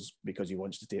Rangers because he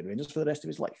wants to stay at Rangers for the rest of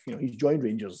his life. He's joined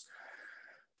Rangers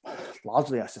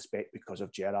largely, I suspect, because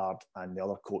of Gerrard and the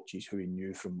other coaches who he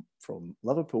knew from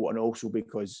Liverpool, and also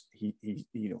because he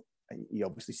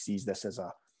obviously sees this as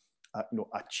a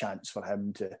chance for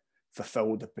him to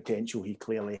fulfil the potential he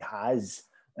clearly has.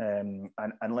 And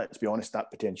let's be honest,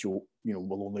 that potential,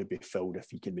 will only be filled if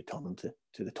he can return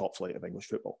to the top flight of English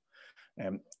football.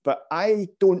 But I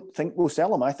don't think we'll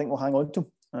sell him. I think we'll hang on to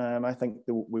him. I think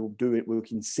we'll do it. We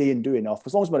can say and do enough.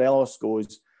 As long as Morelos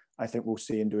goes, I think we'll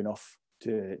say and do enough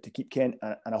to keep Kent.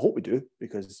 And I hope we do,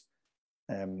 because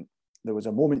there was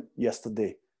a moment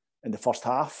yesterday in the first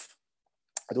half.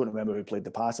 I don't remember who played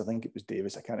the pass. I think it was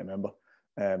Davis. I can't remember.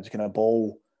 It was kind of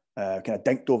ball, kind of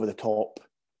dinked over the top.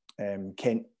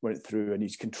 Kent went through, and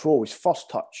his control, his first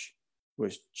touch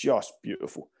was just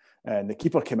beautiful. And the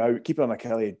keeper came out. Keeper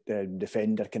McKelly,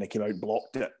 defender, kind of came out and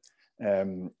blocked it. I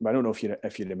don't know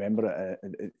if you remember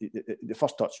it. The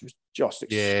first touch was just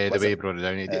exquisite. The way he brought it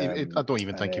down. I don't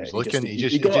even think he was looking. He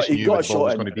just knew where the ball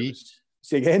was going to be.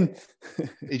 Say again.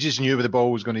 He just knew where the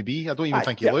ball was going to be. I don't even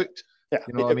think he looked. Yeah,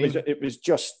 what I mean? It was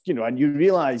just, and you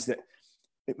realise that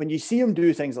when you see him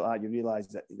do things like that, you realise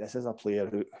that this is a player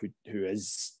who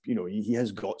is, he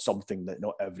has got something that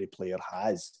not every player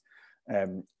has.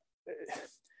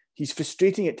 He's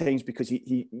frustrating at times because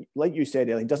he like you said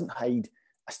earlier, he doesn't hide.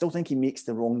 I still think he makes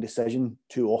the wrong decision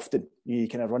too often. He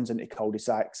kind of runs into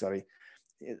cul-de-sacs, or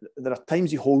there are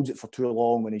times he holds it for too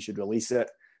long when he should release it.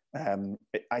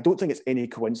 I don't think it's any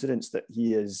coincidence that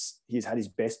he's had his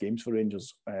best games for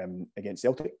Rangers against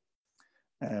Celtic,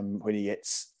 when he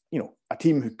gets a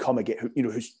team who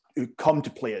come to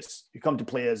players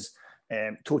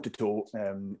toe to toe.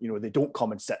 They don't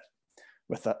come and sit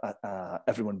with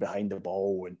everyone behind the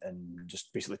ball and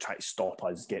just basically try to stop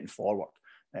us getting forward.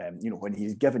 When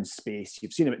he's given space,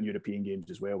 you've seen him at European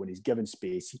games as well. When he's given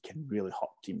space, he can really hurt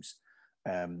teams.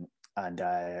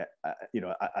 I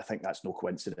think that's no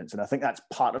coincidence. And I think that's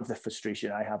part of the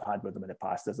frustration I have had with him in the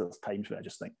past. There's times when I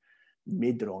just think,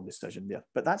 made the wrong decision there.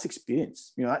 But that's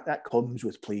experience. That comes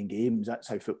with playing games. That's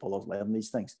how footballers learn these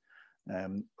things.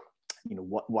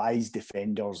 Wise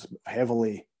defenders,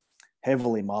 heavily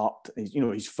marked.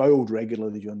 He's fouled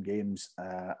regularly during games.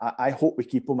 I hope we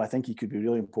keep him. I think he could be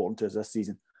really important to us this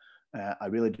season. I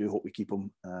really do hope we keep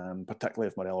him, particularly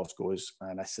if Morelos goes.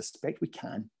 And I suspect we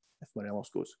can if Morelos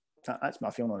goes. That's my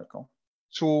feeling on it, Colin.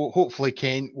 So hopefully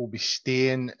Kent will be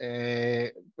staying.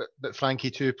 But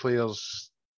Frankie, 2 players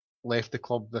left the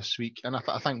club this week. And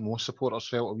I think most supporters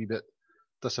felt a wee bit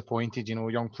disappointed.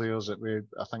 Young players that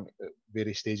I think at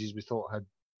various stages we thought had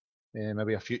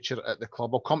maybe a future at the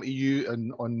club. I'll come to you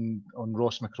on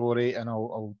Ross McCrorie, and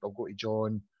I'll go to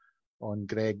John on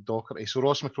Greg Docherty. So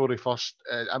Ross McCrorie first.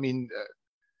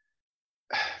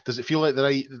 Does it feel like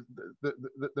the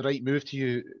right move to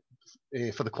you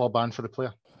for the club and for the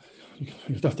player?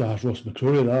 You'd have to ask Ross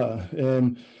McCrorie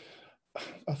that.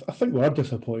 I think we are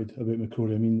disappointed about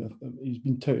McCrorie. I mean, he's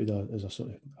been touted as a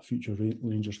sort of a future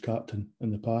Rangers captain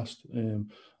in the past.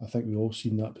 I think we've all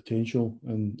seen that potential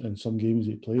in some games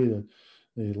he played.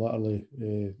 Latterly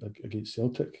against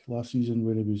Celtic last season,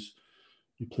 where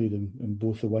he played in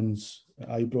both the wins at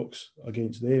Ibrox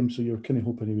against them. So you're kind of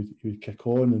hoping he would kick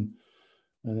on,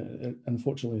 and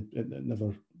unfortunately it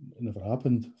never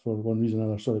happened for one reason or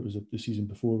another. Sorry, it was the season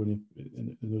before when he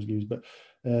in those games, but.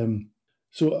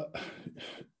 So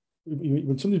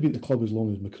when somebody's been at the club as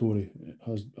long as McCrorie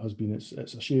has been, it's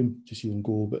a shame to see him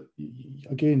go. But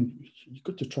again, you've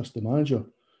got to trust the manager.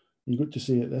 You've got to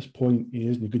say at this point he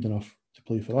isn't good enough to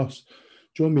play for us.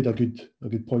 John made a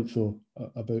good point though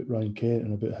about Ryan Kent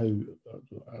and about how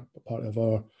part of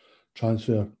our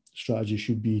transfer strategy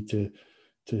should be to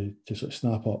sort of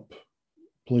snap up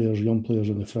young players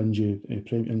on the fringe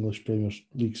English Premier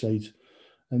League sides,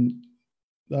 and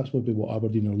that's maybe what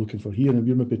Aberdeen are looking for here, and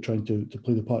we're maybe trying to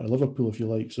play the part of Liverpool, if you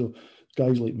like. So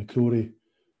guys like McCrorie,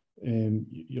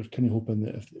 you're kind of hoping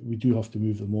that if we do have to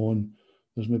move them on,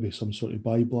 there's maybe some sort of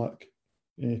buy-black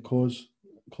clause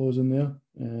in there.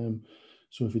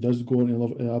 So if he does go on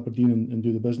to Aberdeen and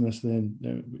do the business, then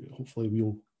hopefully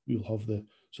we'll have the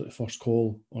sort of first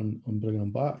call on bringing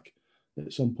him back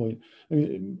at some point. I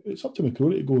mean, it's up to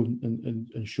McCrorie to go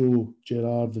and show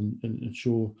Gerrard and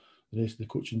show the rest of the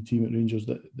coaching team at Rangers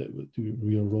that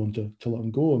we are wrong to let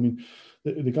him go. I mean,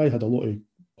 the guy had a lot of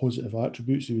positive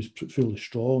attributes. He was fairly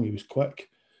strong. He was quick.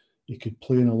 He could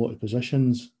play in a lot of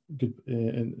positions. Could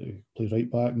play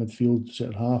right back, midfield,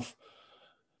 centre half.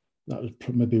 That was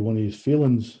maybe one of his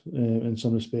failings in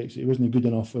some respects. He wasn't good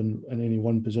enough in any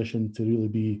one position to really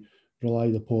be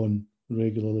relied upon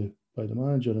regularly by the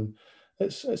manager. And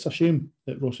it's a shame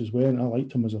that Ross has went. I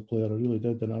liked him as a player. I really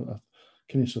did. And I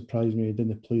kind of surprised me he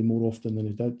didn't play more often than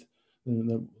he did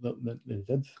they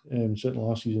did. Certainly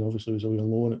last season, obviously, was away on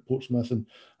loan at Portsmouth, and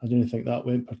I didn't think that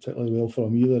went particularly well for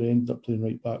him either. He ended up playing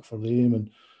right back for them, and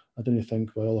I didn't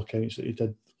think, by all accounts, that he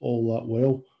did all that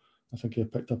well. I think he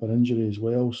had picked up an injury as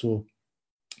well. So,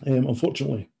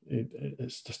 unfortunately,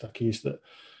 it's just a case that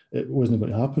it wasn't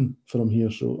going to happen for him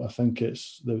here. So I think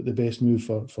it's the best move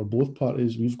for both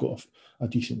parties. We've got a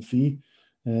decent fee,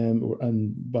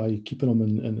 and by keeping him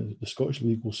in the Scottish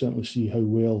League, we'll certainly see how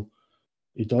well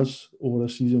he does over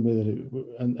this season.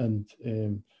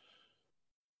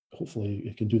 Hopefully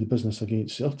he can do the business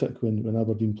against Celtic when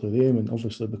Aberdeen play them. And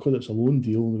obviously, because it's a loan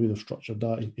deal, the way they've structured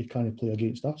that, he can't play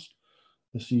against us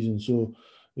this season. So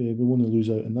we won't lose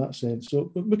out in that sense. So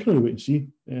we can only wait and see.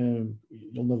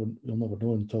 You'll never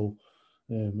know until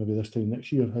maybe this time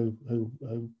next year how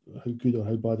good or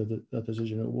how bad that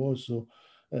decision it was. So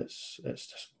it's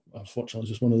just, unfortunately, it's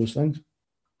just one of those things.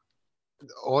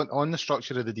 On the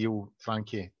structure of the deal,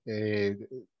 Frankie,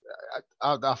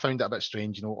 I found it a bit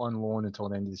strange, on loan until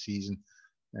the end of the season,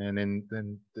 and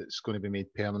then it's going to be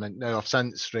made permanent. Now, I've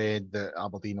since read that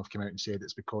Aberdeen have come out and said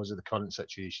it's because of the current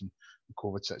situation, the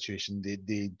COVID situation.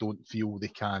 They don't feel they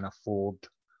can afford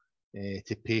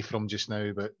to pay for him just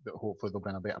now, but hopefully they'll be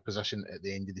in a better position at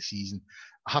the end of the season.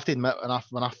 I have to admit,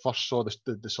 when I first saw the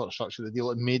sort of structure of the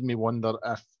deal, it made me wonder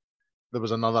if there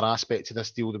was another aspect to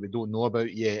this deal that we don't know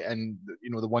about yet. And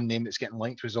the one name that's getting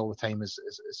linked to us all the time is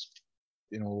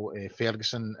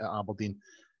Ferguson at Aberdeen.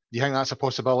 Do you think that's a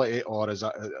possibility, or is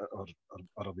that, or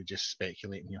are we just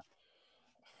speculating here?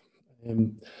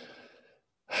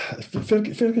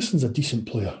 Ferguson's a decent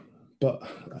player, but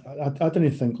I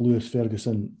didn't think Lewis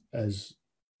Ferguson is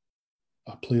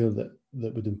a player that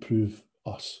would improve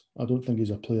us. I don't think he's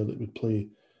a player that would play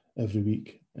every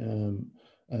week and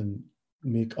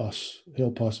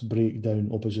help us break down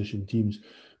opposition teams.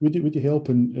 Would he help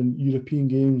in European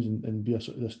games and be a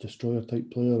sort of this destroyer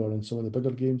type player, or in some of the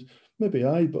bigger games? Maybe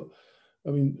but I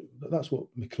mean, that's what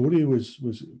McCrory was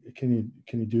can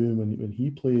he do when he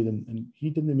played, and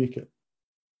he didn't make it.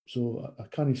 So I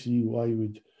can't see why he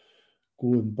would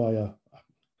go and buy I'm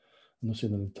not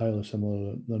saying they're entirely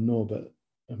similar, they're not, but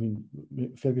I mean,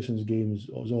 Ferguson's game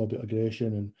was all about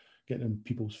aggression and getting in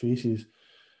people's faces.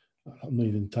 I'm not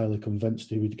even entirely convinced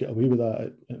he would get away with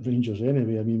that at Rangers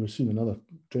anyway. I mean, we've seen another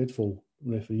dreadful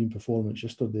refereeing performance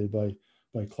yesterday by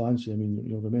Clancy. I mean,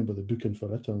 you'll remember the booking for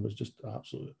Itten was just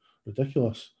absolutely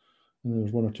ridiculous. And there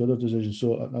was one or two other decisions.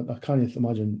 So I can't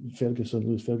imagine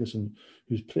Lewis Ferguson,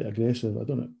 who's pretty aggressive, I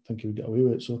don't think he would get away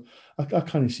with it. So I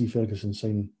can't see Ferguson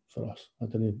signing for us. I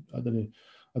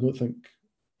don't think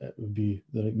it would be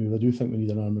the right move. I do think we need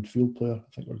an armoured field player.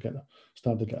 I think we're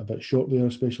starting to get a bit short there,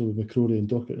 especially with McCrory and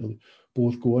Docherty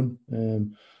both going.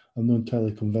 I'm not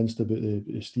entirely convinced about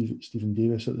the Stephen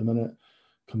Davis at the minute.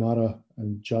 Kamara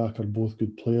and Jack are both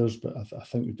good players, but I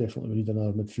think we definitely need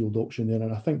another midfield option there.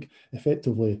 And I think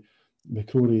effectively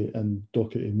McCrory and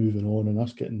Docherty moving on and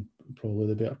us getting probably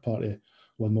the better part of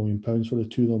 £1 million for the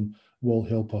two of them will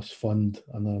help us fund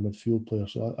another midfield player.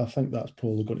 So I think that's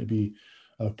probably going to be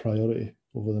our priority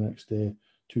over the next 2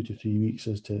 to 3 weeks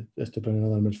is to bring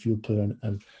another midfield player in.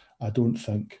 And I don't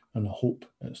think, and I hope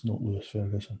it's not Lewis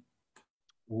Ferguson.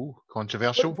 Oh,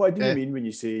 controversial. What do you mean when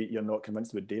you say you're not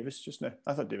convinced about Davis just now?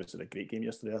 I thought Davis had a great game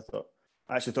yesterday. I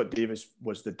actually thought Davis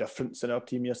was the difference in our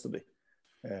team yesterday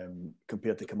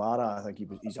compared to Kamara. I think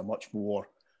he's a much more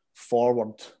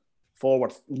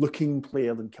forward-looking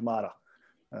player than Kamara,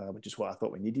 which is what I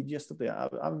thought we needed yesterday.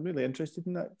 I'm really interested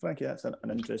in that, Frankie. That's an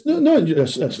interesting. No,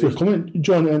 it's fair comment,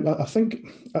 John. And I think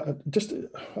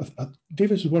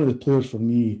Davis is one of the players for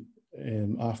me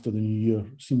after the new year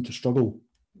seemed to struggle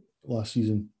last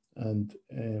season, and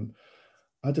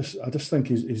I just think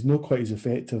he's not quite as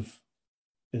effective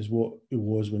as what he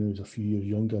was when he was a few years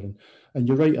younger. And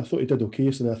you're right, I thought he did okay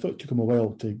yesterday. I thought it took him a while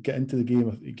to get into the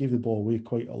game. He gave the ball away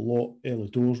quite a lot early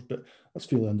doors, but that's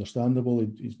fairly understandable.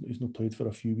 He's not played for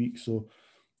a few weeks, so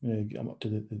get him up to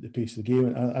the pace of the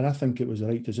game. And I think it was the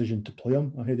right decision to play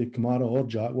him ahead of Kamara or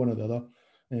Jack, one or the other.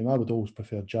 I would always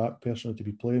prefer Jack personally to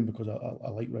be playing because I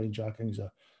like Ryan Jack. I think he's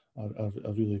a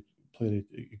really player of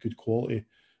good quality.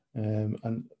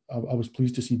 And I was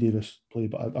pleased to see Davis play,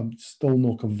 but I'm still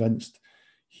not convinced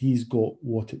he's got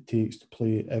what it takes to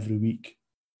play every week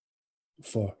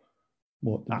for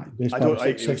what? I don't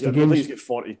think he's got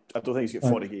 40. I don't think he's got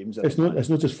 40 games. It's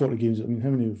not just 40 games. I mean, how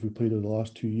many have we played over the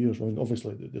last 2 years? I mean,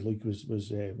 obviously the league was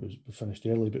finished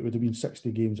early, but it would have been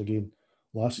 60 games again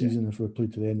last season if we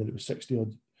played to the end, and it was 60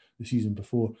 odd the season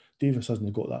before. Davis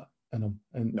hasn't got that in him.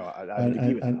 And no, I would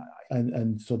agree with that.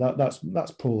 And so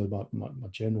that's probably my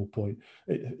general point.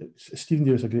 Stephen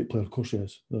Davis is a great player, of course he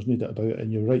is. There's no doubt about it.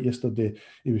 And you're right, yesterday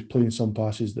he was playing some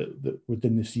passes that we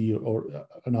didn't see or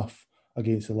enough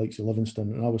against the likes of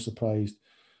Livingston, and I was surprised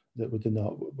that we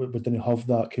didn't have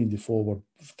that kind of forward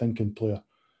thinking player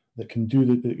that can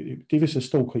do Davis is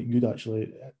still quite good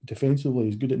actually defensively.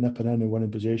 He's good at nipping in and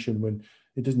winning possession when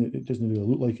it doesn't really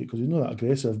look like it, because he's not that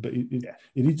aggressive, but he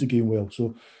reads the game well.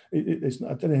 So it's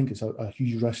I don't think it's a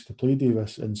huge risk to play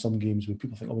Davis in some games when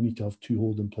people think, oh, we need to have two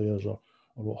holding players or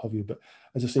what have you. But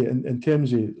as I say, in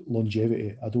terms of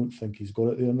longevity, I don't think he's got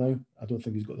it there now. I don't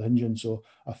think he's got the engine. So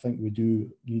I think we do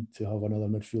need to have another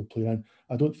midfield player in.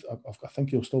 I think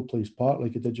he'll still play his part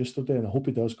like he did yesterday, and I hope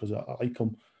he does, because I like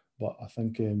him. But I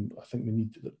think we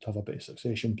need to have a bit of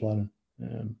succession planning,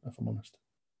 if I'm honest.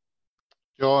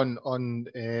 John, on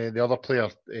the other player,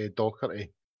 Docherty.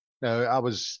 Now, I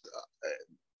was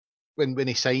when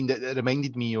he signed it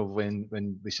reminded me of when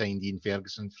we signed Ian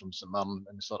Ferguson from St Mirren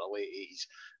in the sort of late 80s.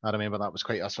 I remember that was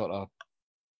quite a sort of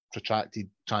protracted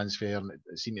transfer, and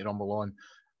it seemed to rumble on.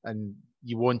 And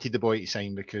you wanted the boy to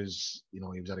sign because he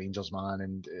was a Rangers man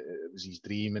and it was his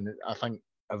dream. And I think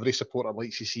every supporter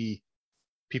likes to see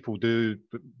people do.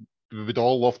 We would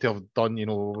all love to have done, we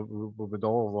would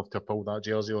all love to have pulled that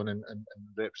jersey on and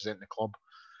represent the club.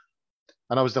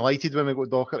 And I was delighted when we got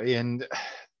Docherty. And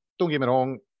don't get me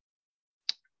wrong,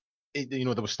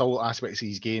 there was still aspects of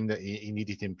his game that he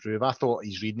needed to improve. I thought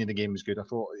his reading of the game was good. I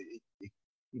thought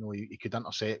he could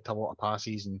intercept a lot of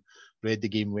passes and read the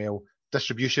game well.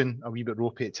 Distribution a wee bit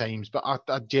ropey at times, but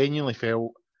I genuinely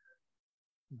felt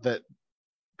that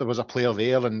there was a player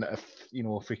there, and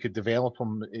if we could develop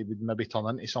him, it would maybe turn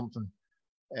into something.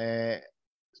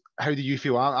 How do you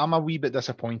feel? I'm a wee bit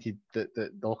disappointed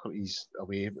that Docherty's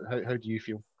away. How do you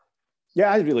feel?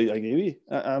 Yeah, I really agree with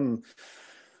you.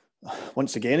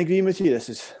 Once again, agreeing with you.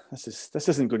 This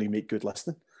isn't going to make good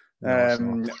listening.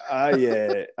 No,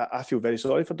 I feel very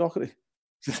sorry for Docherty.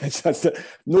 That's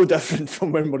no different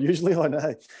from when we're usually on.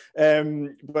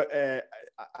 But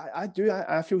I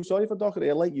feel sorry for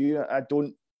Docherty. Like you, I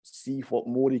don't see what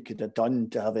more he could have done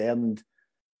to have earned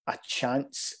a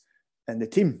chance in the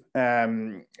team.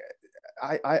 Every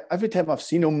time I've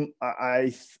seen him,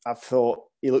 I've thought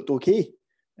he looked okay.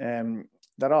 There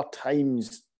are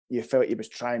times you felt he was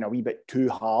trying a wee bit too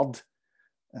hard,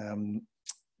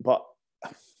 but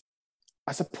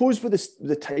I suppose with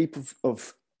the type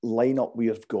of lineup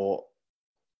we've got,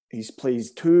 we're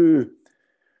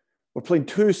playing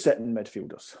two sitting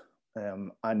midfielders.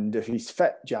 And if he's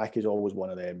fit, Jack is always one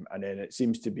of them. And then it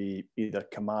seems to be either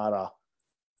Kamara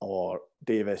or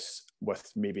Davis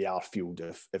with maybe Arfield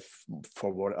if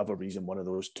for whatever reason one of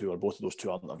those two or both of those two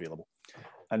aren't available.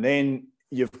 And then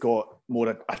you've got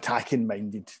more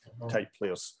attacking-minded type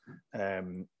players.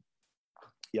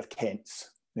 Your Kents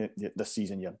this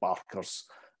season, your Barkers,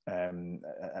 and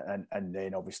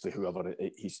then obviously whoever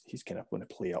he's kind of going to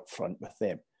play up front with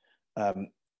them.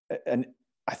 And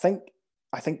I think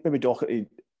maybe Docherty,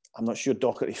 I'm not sure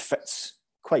Docherty fits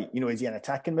quite. Is he an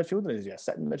attacking midfielder or is he a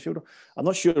sitting midfielder? I'm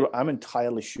not sure. I'm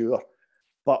entirely sure.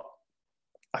 But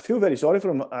I feel very sorry for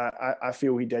him. I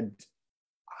feel he did.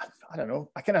 I don't know.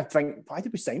 I kind of think, why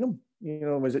did we sign him?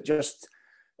 Is it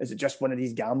just one of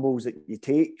these gambles that you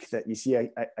take, that you see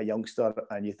a youngster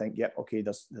and you think, yep, okay,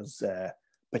 there's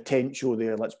potential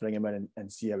there. Let's bring him in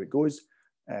and see how it goes.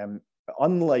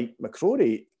 Unlike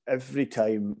McCrory, every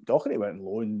time Docherty went on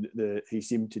loan, he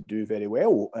seemed to do very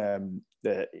well.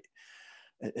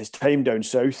 His time down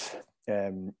south,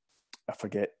 I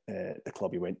forget the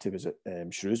club he went to. Was it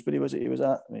Shrewsbury? Was it he was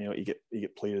at? He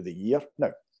get Player of the Year.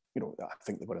 Now, I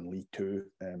think they were in League Two.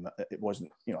 It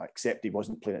wasn't, except he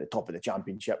wasn't playing at the top of the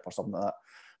Championship or something like that.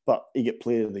 But he get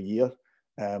Player of the Year.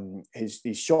 His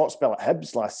short spell at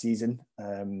Hibs last season,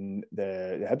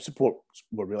 the Hibs support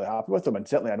were really happy with him, and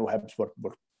certainly I know Hibs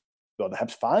the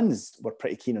Hibs fans were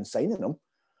pretty keen on signing him.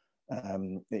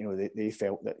 They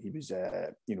felt that he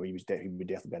would definitely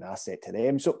be an asset to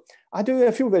them. So I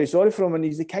feel very sorry for him, and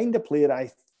he's the kind of player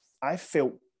I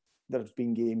felt there's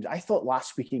been games. I thought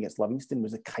last week against Livingston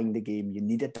was the kind of game you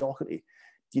needed Docherty.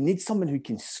 You need someone who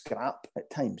can scrap at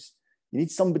times. You need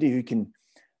somebody who can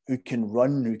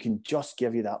run, who can just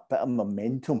give you that bit of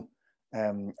momentum.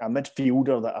 A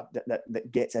midfielder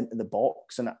that gets into the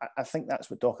box, and I think that's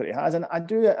what Docherty has. And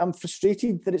I'm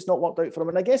frustrated that it's not worked out for him.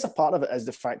 And I guess a part of it is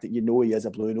the fact that he is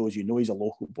a Blue Nose, he's a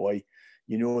local boy,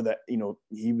 that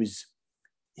he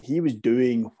was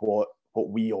doing what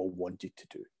we all wanted to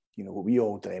do, what we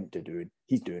all dreamt of doing.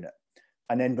 He's doing it,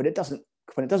 and then when it doesn't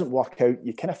work out,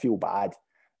 you kind of feel bad.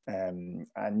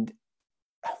 And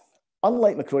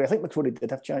unlike McCrory, I think McCrory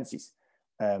did have chances.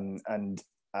 I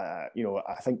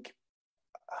think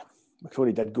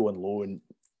McCrory did go on loan,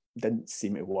 didn't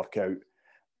seem to work out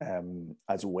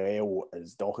as well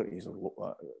as Doherty's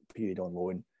period on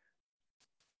loan.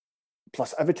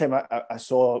 Plus, every time I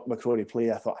saw McCrory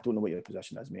play, I thought, I don't know what your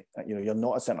position is, mate. You're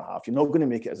not a centre-half. You're not going to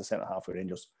make it as a centre-half for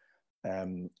Rangers.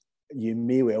 You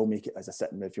may well make it as a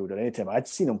sitting midfielder. Anytime I'd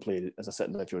seen him play as a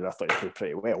sitting midfielder, I thought he played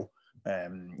pretty well.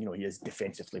 He is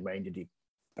defensively minded. He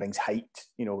brings height,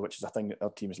 which is a thing that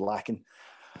our team is lacking.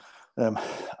 I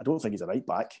don't think he's a right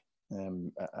back.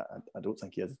 I don't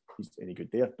think he's any good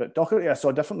there. But Doherty, I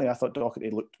saw differently. I thought Doherty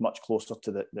looked much closer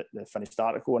to the finished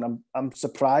article, and I'm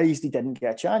surprised he didn't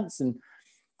get a chance. And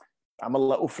I'm a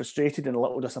little frustrated and a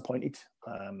little disappointed.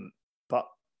 But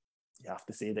you have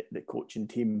to say that the coaching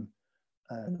team,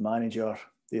 the manager,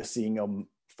 they're seeing him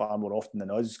far more often than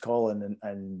us, Colin,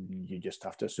 and you just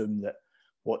have to assume that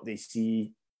what they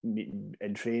see in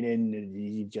training,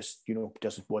 he just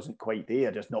wasn't quite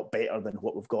there, just not better than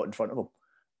what we've got in front of him.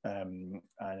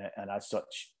 And as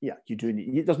such, you do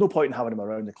need. There's no point in having him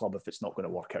around the club if it's not going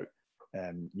to work out.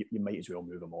 You might as well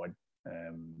move him on.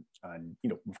 And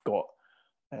we've got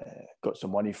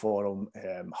some money for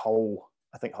him. Hull,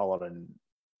 I think Hull are in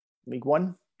League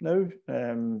One now.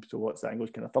 So what's that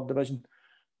English kind of third division?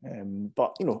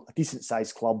 But a decent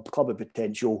sized club of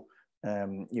potential.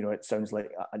 It sounds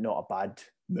like not a bad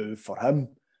move for him.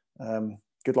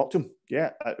 Good luck to him.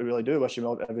 Yeah, I really do wish him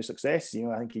every success.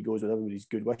 I think he goes with everybody's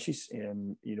good wishes.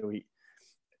 He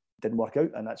didn't work out,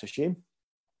 and that's a shame.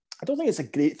 I don't think it's a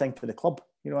great thing for the club.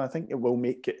 I think it will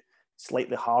make it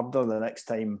slightly harder the next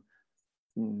time,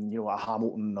 a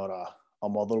Hamilton or a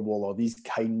Motherwell or these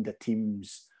kind of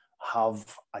teams have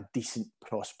a decent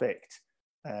prospect.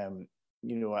 I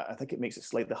think it makes it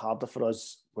slightly harder for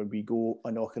us when we go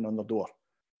a knocking on the door.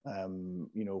 When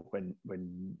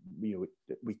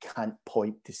we can't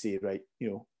point to say, right,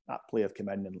 that player came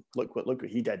in and look what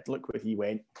he did, look where he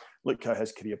went, look how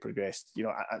his career progressed.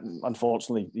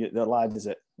 Unfortunately, the lad is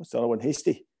what's the other one,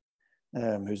 Hasty,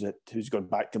 who's gone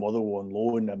back to Motherwell on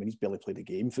loan. I mean, he's barely played a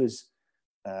game for us.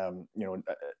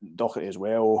 Doherty as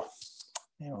well.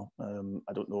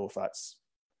 I don't know if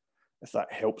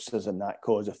that helps us in that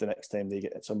cause if the next time they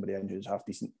get somebody in who's half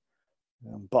decent.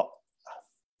 But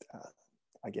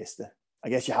I guess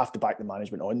you have to back the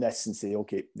management on this and say,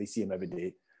 okay, they see him every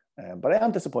day. But I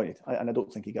am disappointed, and I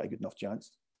don't think he got a good enough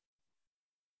chance.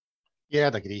 Yeah,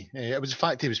 I'd agree. It was the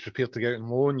fact he was prepared to go out on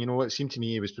loan. It seemed to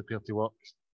me he was prepared to work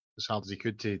as hard as he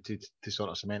could to sort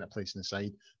of cement a place in the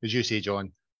side. As you say,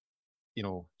 John,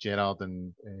 Gerrard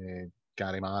and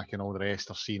Gary Mack and all the rest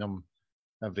are seeing him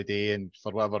every day, and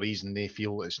for whatever reason they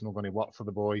feel it's not going to work for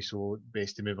the boy, so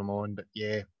best to move him on. But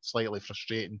yeah, slightly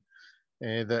frustrating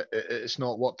that it's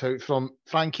not worked out from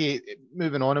Frankie.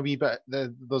 Moving on a wee bit,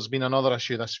 there's been another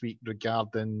issue this week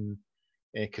regarding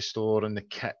Castore and the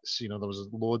kits. There was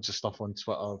loads of stuff on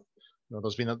Twitter.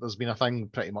 There's been a thing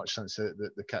pretty much since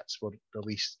the kits were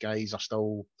released. Guys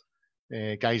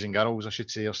and girls, I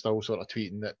should say, are still sort of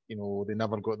tweeting that they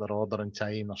never got their order in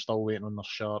time. They're still waiting on their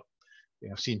shirt.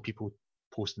 I've seen people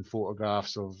posting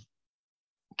photographs of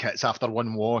kits after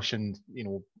one wash, and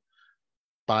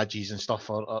badges and stuff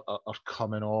are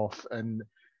coming off. And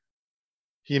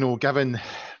given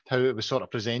how it was sort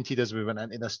of presented as we went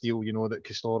into this deal, that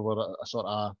Castore were a sort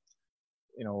of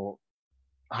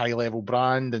high level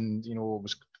brand, and it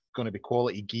was going to be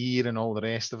quality gear and all the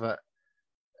rest of it.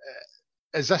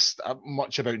 Is this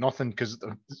much about nothing? Because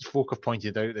folk have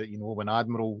pointed out that when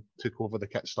Admiral took over the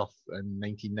kit stuff in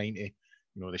 1990,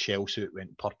 the shell suit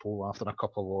went purple after a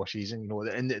couple of washes,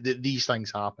 and these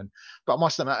things happen. But I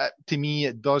must admit, to me,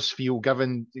 it does feel,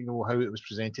 given how it was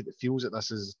presented, it feels that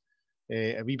this is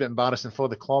a wee bit embarrassing for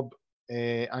the club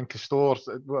and Castore.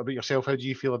 What about yourself? How do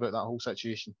you feel about that whole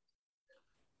situation?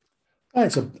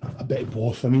 It's a bit of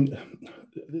both. I mean,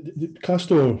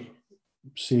 Castore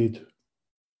said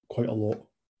quite a lot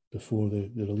before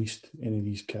they released any of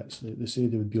these kits. They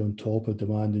said they would be on top of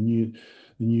demand. They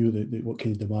knew that what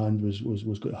kind of demand was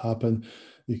going to happen.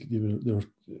 They were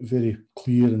very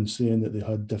clear in saying that they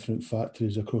had different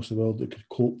factories across the world that could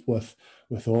cope with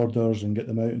orders and get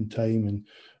them out in time and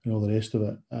all the rest of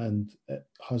it. And it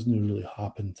hasn't really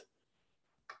happened.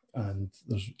 And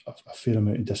there's a fair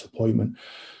amount of disappointment.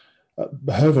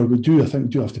 However, we do have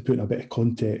to put in a bit of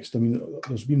context. I mean,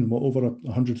 there's been over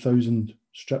 100,000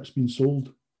 strips being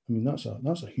sold. I mean, that's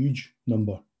a huge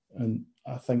number. And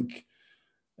I think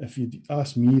if you'd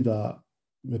asked me that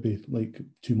maybe like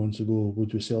 2 months ago,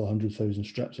 would we sell 100,000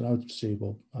 strips? And I would say,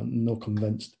 well, I'm not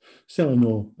convinced. Certainly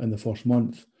no in the first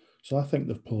month. So I think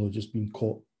they've probably just been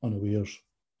caught unawares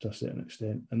to a certain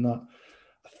extent. And that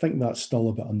I think that's still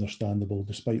a bit understandable,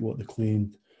 despite what they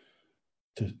claimed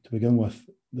to begin with.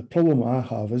 The problem I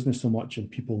have isn't so much in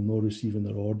people not receiving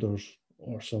their orders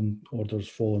or some orders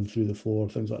falling through the floor,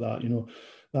 things like that. You know,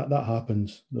 that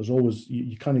happens. There's always,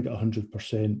 you can't get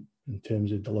 100% in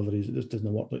terms of deliveries. It just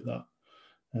doesn't work like that.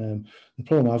 The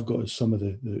problem I've got is some of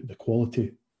the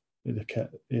quality of the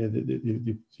kit.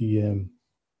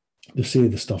 They say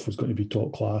the stuff was going to be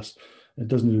top class. It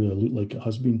doesn't really look like it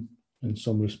has been in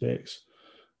some respects.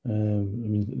 I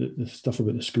mean, the stuff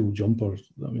about the school jumpers,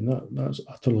 I mean, that's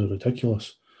utterly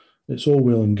ridiculous. It's all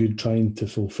well and good trying to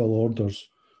fulfill orders,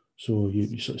 so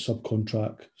you sort of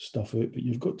subcontract stuff out, but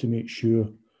you've got to make sure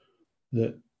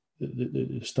that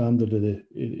the standard of the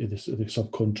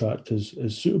subcontract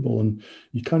is suitable, and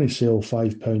you can't sell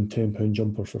 £5, £10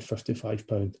 jumper for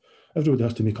 £55. Everybody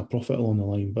has to make a profit along the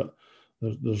line, but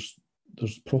there's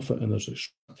profit and there's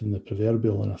extracting the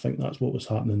proverbial, and I think that's what was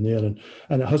happening there, and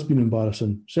it has been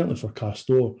embarrassing, certainly for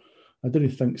Castore. I didn't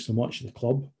think so much of the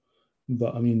club,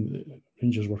 but I mean,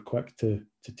 Rangers were quick to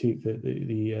take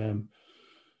the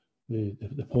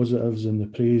positives and the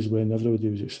praise when everybody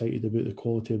was excited about the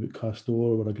quality about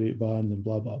Castore, were a great band and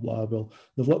blah blah blah. Well,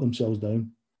 they've let themselves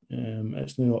down.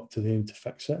 It's now up to them to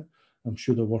fix it. I'm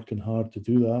sure they're working hard to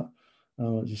do that.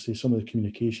 As I say, some of the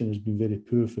communication has been very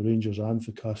poor for Rangers and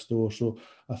for Castore. So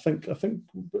I think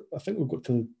we've got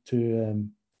to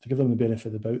give them the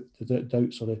benefit of the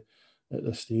doubt. Sorry, at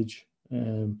this stage.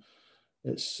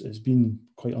 It's been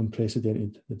quite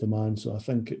unprecedented, the demand. So I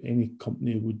think any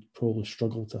company would probably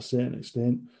struggle to a certain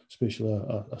extent, especially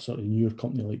a sort of newer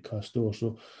company like Castore.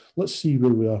 So let's see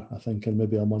where we are. I think in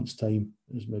maybe a month's time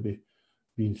is maybe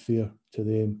being fair to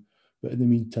them. But in the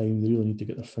meantime, they really need to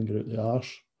get their finger out the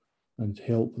arse and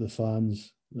help the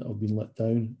fans that have been let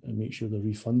down and make sure they're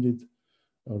refunded,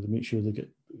 or to make sure they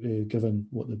get given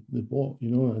what they bought,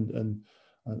 you know. And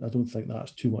I don't think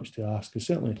that's too much to ask. Because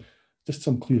certainly, just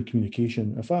some clear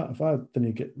communication. If I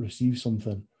didn't receive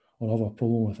something or have a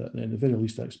problem with it, then at the very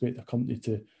least I expect a company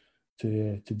to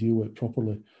deal with it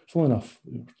properly. Funnily enough,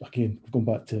 again, going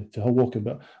back to hill walking,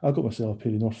 but I got myself a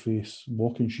pair of North Face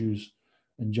walking shoes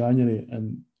in January,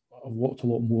 and I've walked a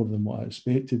lot more than what I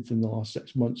expected in the last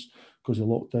 6 months because of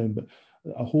lockdown. But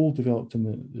a hole developed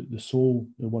in the sole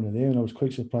in one of them, and I was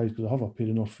quite surprised because I have a pair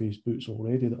of North Face boots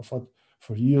already that I've had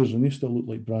for years, and they still look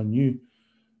like brand new.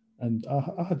 And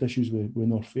I had issues with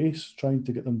North Face, trying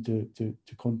to get them to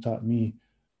contact me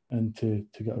and to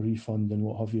get a refund and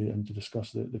what have you, and to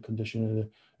discuss the condition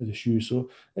of the shoe. So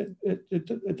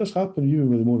it does happen even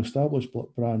with the more established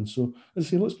brands. So as I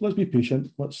say, let's be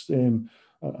patient.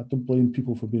 I don't blame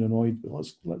people for being annoyed, but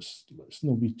let's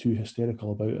not be too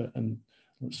hysterical about it, and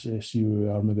let's see where we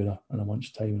are maybe in a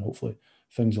month's time, and hopefully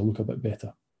things will look a bit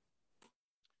better.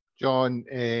 John,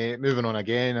 moving on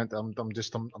again, I'm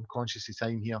conscious of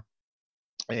time here.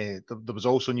 There was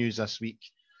also news this week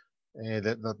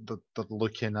that they're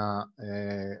looking at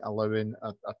allowing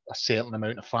a certain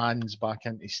amount of fans back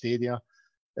into stadia.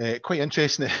 Quite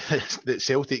interesting that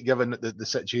Celtic, given the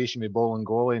situation with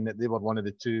Bolingoli and that they were one of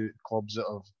the two clubs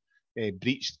that have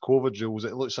breached COVID rules,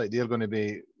 it looks like they're going to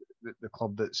be the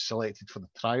club that's selected for the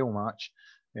trial match,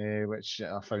 which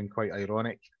I found quite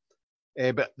ironic.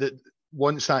 But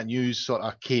once that news sort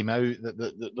of came out that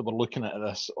they were looking at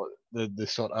this, the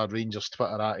sort of Rangers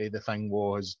Twitterati, the thing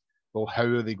was, well, how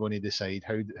are they going to decide?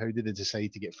 How do they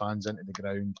decide to get fans into the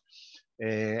ground?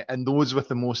 And those with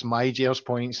the most MyGers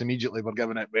points immediately were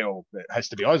giving it, well, it has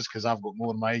to be us because I've got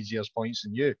more MyGers points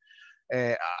than you.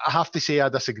 I have to say I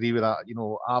disagree with that. You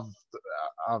know,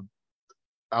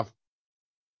 I've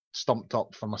stumped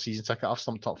up for my season ticket. I've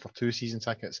stumped up for 2 season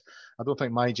tickets. I don't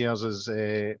think MyGers is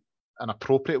an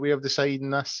appropriate way of deciding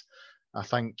this. I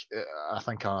think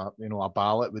a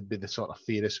ballot would be the sort of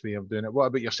fairest way of doing it. What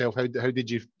about yourself? How did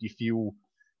you feel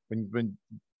when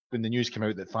the news came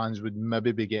out that fans would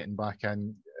maybe be getting back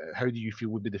in? How do you feel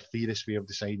would be the fairest way of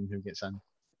deciding who gets in?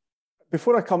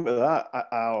 Before I come to that,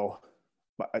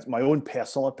 it's my own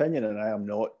personal opinion, and I am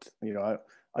not, you know,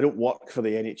 I don't work for the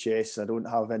NHS. I don't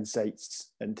have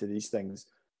insights into these things,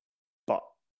 but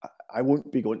I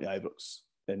won't be going to Ibrox.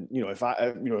 And you know, if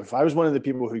I was one of the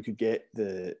people who could get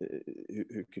who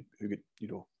could you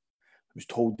know, was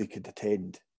told they could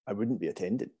attend, I wouldn't be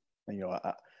attending. And you know,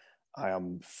 I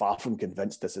am far from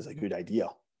convinced this is a good idea.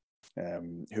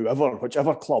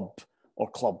 Whichever club or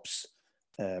clubs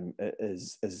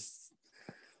is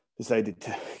decided to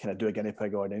kind of do a guinea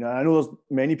pig on. And I know there's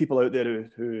many people out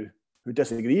there who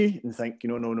disagree and think, you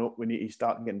know, no, we need to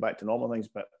start getting back to normal things.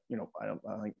 But you know, I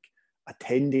think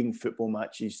attending football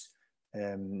matches.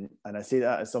 And I say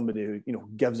that as somebody who, you know,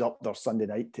 gives up their Sunday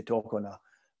night to talk on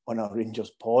on a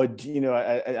Rangers pod. You know,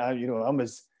 I'm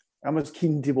as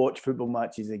keen to watch football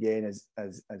matches again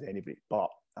as anybody, but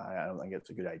I don't think it's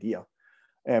a good idea.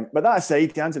 But that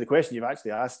aside, to answer the question you've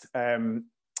actually asked,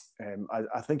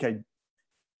 I think I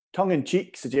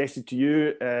tongue-in-cheek suggested to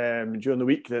you during the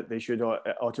week that they should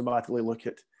automatically look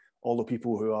at all the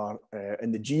people who are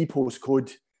in the G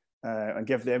postcode and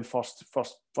give them first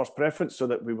preference, so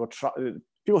that we were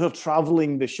people who are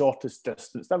travelling the shortest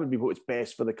distance. That would be what's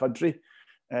best for the country.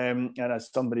 And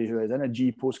as somebody who is in a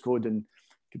G postcode and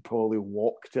could probably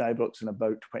walk to Ibrox in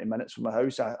about 20 minutes from my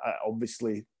house, I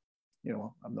obviously, you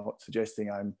know, I'm not suggesting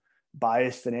I'm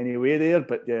biased in any way there,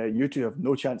 but you two have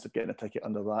no chance of getting a ticket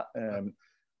under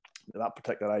that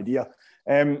particular idea.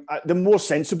 The more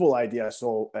sensible idea I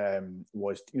saw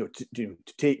was, you know, to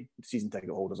take season ticket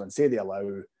holders and say they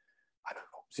allow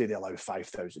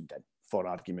 5,000 in, for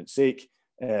argument's sake.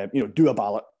 You know, do a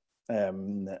ballot,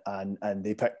 and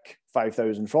they pick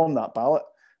 5,000 from that ballot,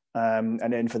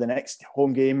 and then for the next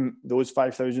home game, those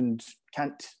 5,000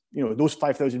 can't, you know, those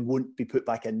 5,000 won't be put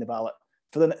back in the ballot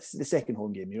for the second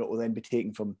home game. You know, it will then be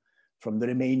taken from the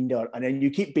remainder, and then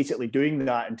you keep basically doing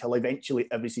that until eventually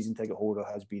every season ticket holder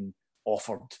has been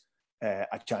offered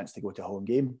a chance to go to a home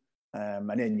game, and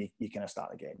then you kind of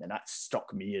start again. And that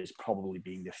struck me as probably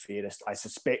being the fairest. I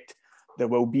suspect there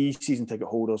will be season ticket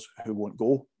holders who won't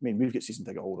go. I mean, we've got season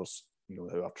ticket holders, you know,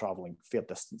 who are travelling fair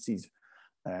distances,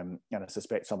 and I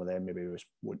suspect some of them maybe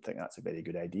won't think that's a very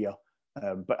good idea.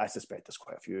 But I suspect there's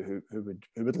quite a few who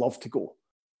would love to go.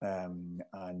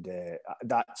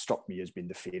 That struck me as being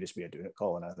the fairest way of doing it,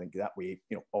 Colin. I think that way,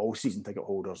 you know, all season ticket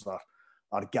holders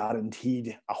are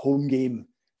guaranteed a home game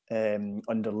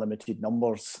under limited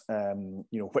numbers. You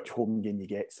know, which home game you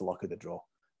get is the luck of the draw.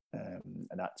 And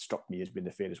that struck me as being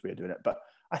the fairest way of doing it. But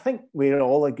I think we're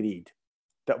all agreed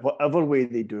that whatever way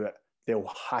they do it, they'll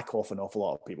hack off an awful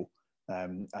lot of people.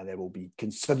 And there will be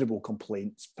considerable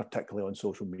complaints, particularly on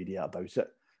social media, about it.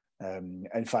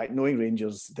 In fact, knowing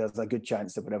Rangers, there's a good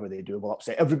chance that whatever they do will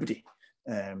upset everybody.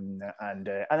 And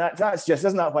that's just,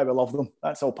 isn't that why we love them?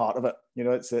 That's all part of it. You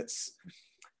know, it's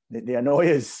they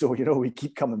annoy us, so, you know, we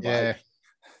keep coming back.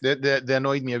 Yeah, they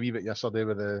annoyed me a wee bit yesterday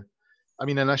with I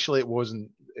mean, initially it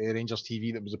wasn't Rangers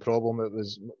TV that was the problem. It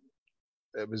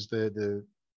was the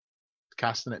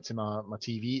casting it to my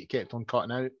TV. It kept on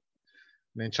cutting out, and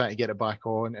then trying to get it back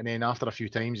on. And then after a few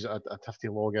times, I'd have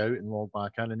to log out and log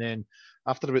back in. And then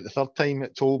after about the third time,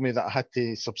 it told me that I had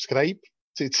to subscribe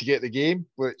to get the game,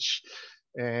 which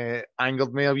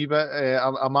angered me a wee bit.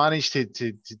 I managed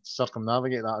to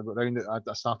circumnavigate that. I got around it.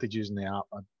 I started using the app.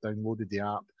 I downloaded the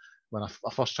app. When I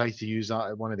first tried to use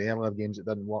that at one of the earlier games, it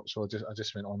didn't work, so I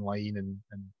just went online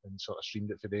and sort of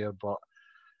streamed it for there. But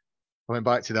I went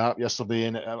back to the app yesterday,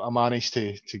 and I managed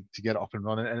to get it up and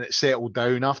running, and it settled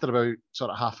down after about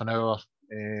sort of half an hour,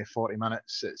 40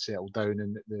 minutes. It settled down,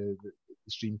 and the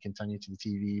stream continued to the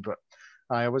TV. But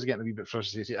I was getting a wee bit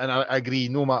frustrated, and I agree.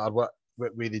 No matter what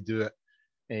way they do it,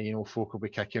 you know, folk will be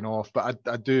kicking off. But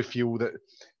I do feel that,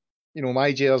 you know,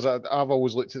 my Jers, I've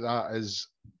always looked at that as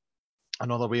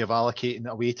another way of allocating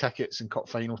away tickets and cup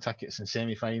final tickets and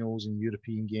semi-finals and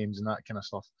European games and that kind of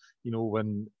stuff. You know,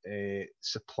 when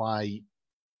supply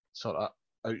sort of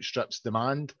outstrips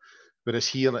demand. Whereas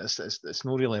here, it's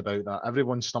not really about that.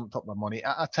 Everyone's stumped up their money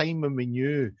at a time when we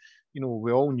knew, you know,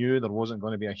 we all knew there wasn't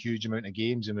going to be a huge amount of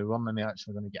games and we weren't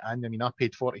actually going to get in. I mean, I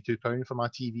paid £42 for my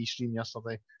TV stream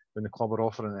yesterday when the club were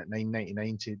offering it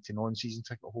 $9.99 to non-season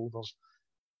ticket holders.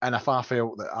 And if I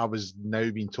felt that I was now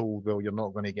being told, well, you're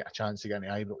not going to get a chance to get into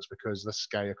Ibrox because this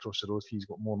guy across the road, he's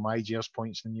got more My Jers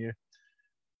points than you,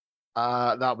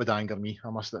 that would anger me, I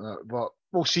must admit. But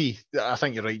we'll see. I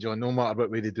think you're right, John. No matter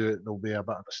what way they do it, there'll be a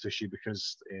bit of a stushy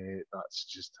because that's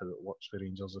just how it works for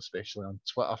Rangers, especially on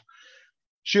Twitter.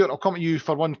 Sure, I'll come to you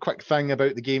for one quick thing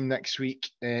about the game next week.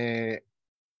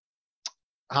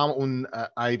 Hamilton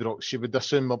at Ibrox, you would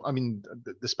assume, I mean,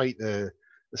 despite the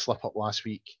slip-up last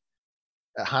week,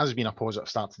 it has been a positive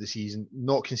start to the season.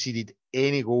 Not conceded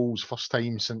any goals first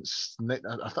time since,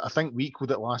 I think we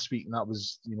equalled it last week, and that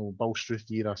was, you know, Bill Struth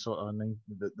era, sort of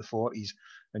the 40s.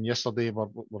 And yesterday we're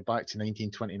back to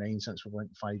 1929 since we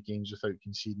went 5 games without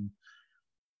conceding.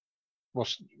 We're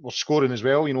scoring as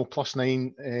well, you know,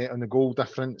 +9 on the goal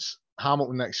difference.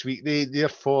 Hamilton next week, their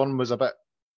form was a bit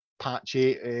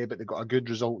patchy, but they got a good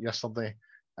result yesterday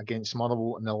against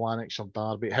Motherwell in the Lanarkshire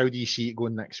derby. How do you see it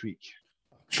going next week?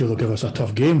 Sure, they'll give us a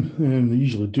tough game. They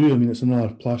usually do. I mean, it's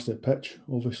another plastic pitch,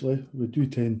 obviously. We do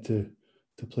tend to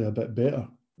play a bit better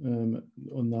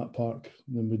on that park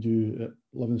than we do at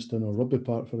Livingston or Rugby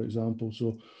Park, for example.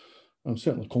 So I'm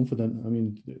certainly confident. I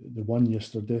mean, they won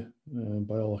yesterday.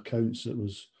 By all accounts, it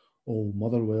was all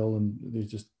Motherwell, and they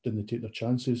just didn't take their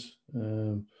chances.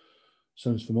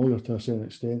 Sounds familiar to a certain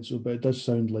extent, but it does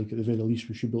sound like at the very least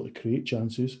we should be able to create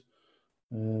chances.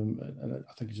 And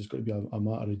I think it's just got to be a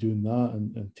matter of doing that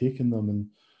and taking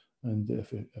them. And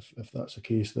if that's the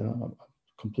case, then I'm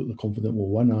completely confident we'll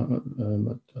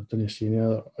win. I didn't see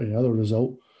any other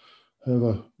result.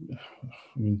 However,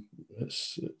 I mean,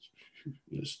 it's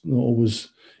not always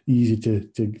easy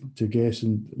to guess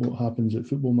and what happens at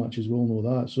football matches. We all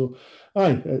know that. So,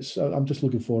 I'm just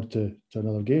looking forward to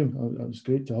another game. It's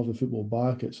great to have the football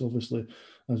back. It's obviously,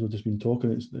 as we've just been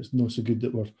talking, it's not so good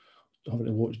that we're having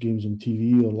to watch games on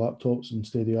TV or laptops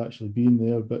instead of actually being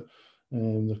there. But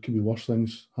there could be worse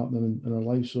things happening in our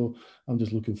lives. So I'm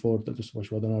just looking forward. I just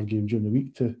wish we had another game during the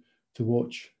week to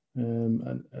watch.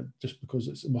 And just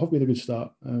because we have made a good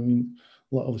start. I mean,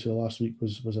 obviously last week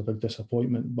was a big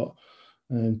disappointment, but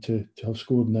to have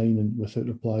scored 9 and without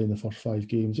reply in the first 5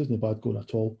 games isn't bad going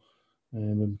at all.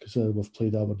 And considering we've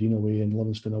played Aberdeen away and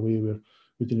Livingston away, where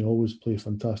we didn't always play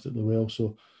fantastically well.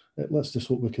 So let's just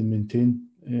hope we can maintain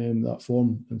that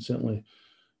form and certainly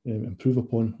improve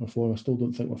upon our form. I still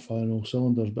don't think we're firing all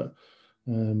cylinders, but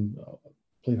playing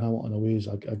Hamilton away is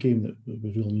a game that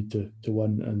we really need to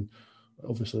win. And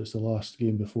obviously, it's the last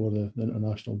game before the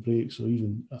international break, so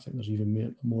I think there's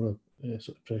even more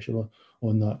sort of pressure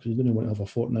on that, because you didn't want to have a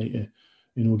fortnight of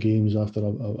games after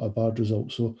a bad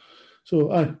result. So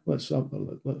let's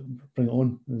bring it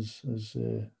on. Is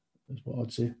what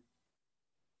I'd say.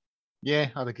 Yeah,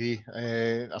 I'd agree.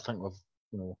 I think we've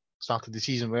started the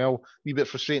season well. A wee bit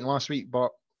frustrating last week,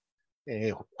 but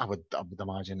I would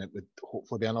imagine it would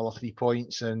hopefully be another 3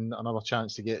 points and another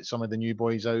chance to get some of the new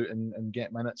boys out and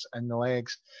get minutes in the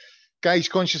legs. Guys,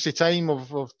 conscious of time,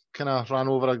 we've kind of ran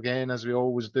over again as we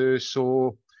always do,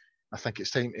 so I think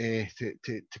it's time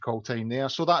to call time there.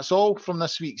 So that's all from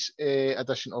this week's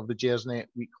edition of the Gersnet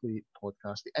Weekly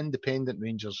Podcast, the independent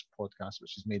Rangers podcast,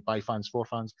 which is made by fans for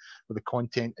fans, where the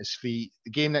content is free.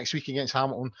 The game next week against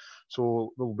Hamilton,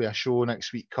 so there will be a show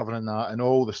next week covering that and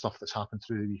all the stuff that's happened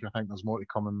through the week. I think there's more to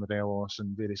come in Morelos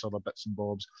and various other bits and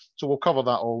bobs. So we'll cover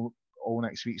that all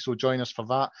next week. So join us for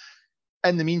that.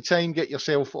 In the meantime, get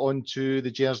yourself onto the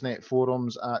Gersnet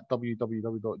forums at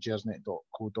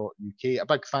www.gersnet.co.uk. A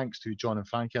big thanks to John and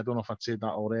Frankie. I don't know if I'd said that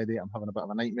already. I'm having a bit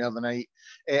of a nightmare tonight.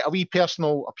 A wee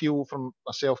personal appeal from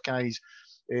myself, guys.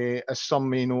 As some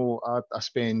may know, I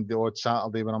spend the odd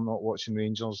Saturday when I'm not watching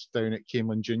Rangers down at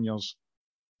Camelin Juniors.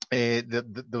 Their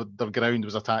ground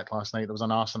was attacked last night. There was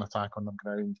an arson attack on their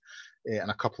ground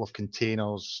and a couple of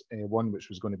containers, one which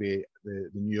was going to be the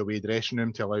new away dressing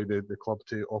room to allow the club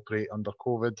to operate under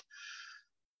COVID,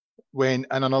 and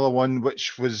another one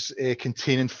which was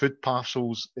containing food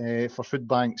parcels for food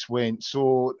banks went.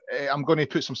 So I'm going to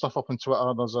put some stuff up on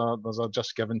Twitter. There's a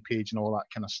Just Giving page and all that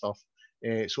kind of stuff.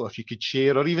 So if you could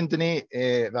share or even donate,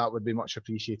 that would be much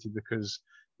appreciated, because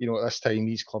at this time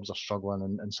these clubs are struggling,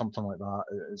 and something like that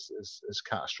is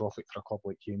catastrophic for a club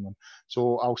like Camelin.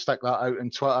 So I'll stick that out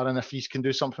on Twitter, and if you can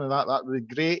do something like that would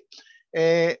be great.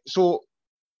 So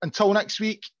until next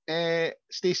week,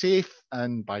 stay safe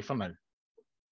and bye for now.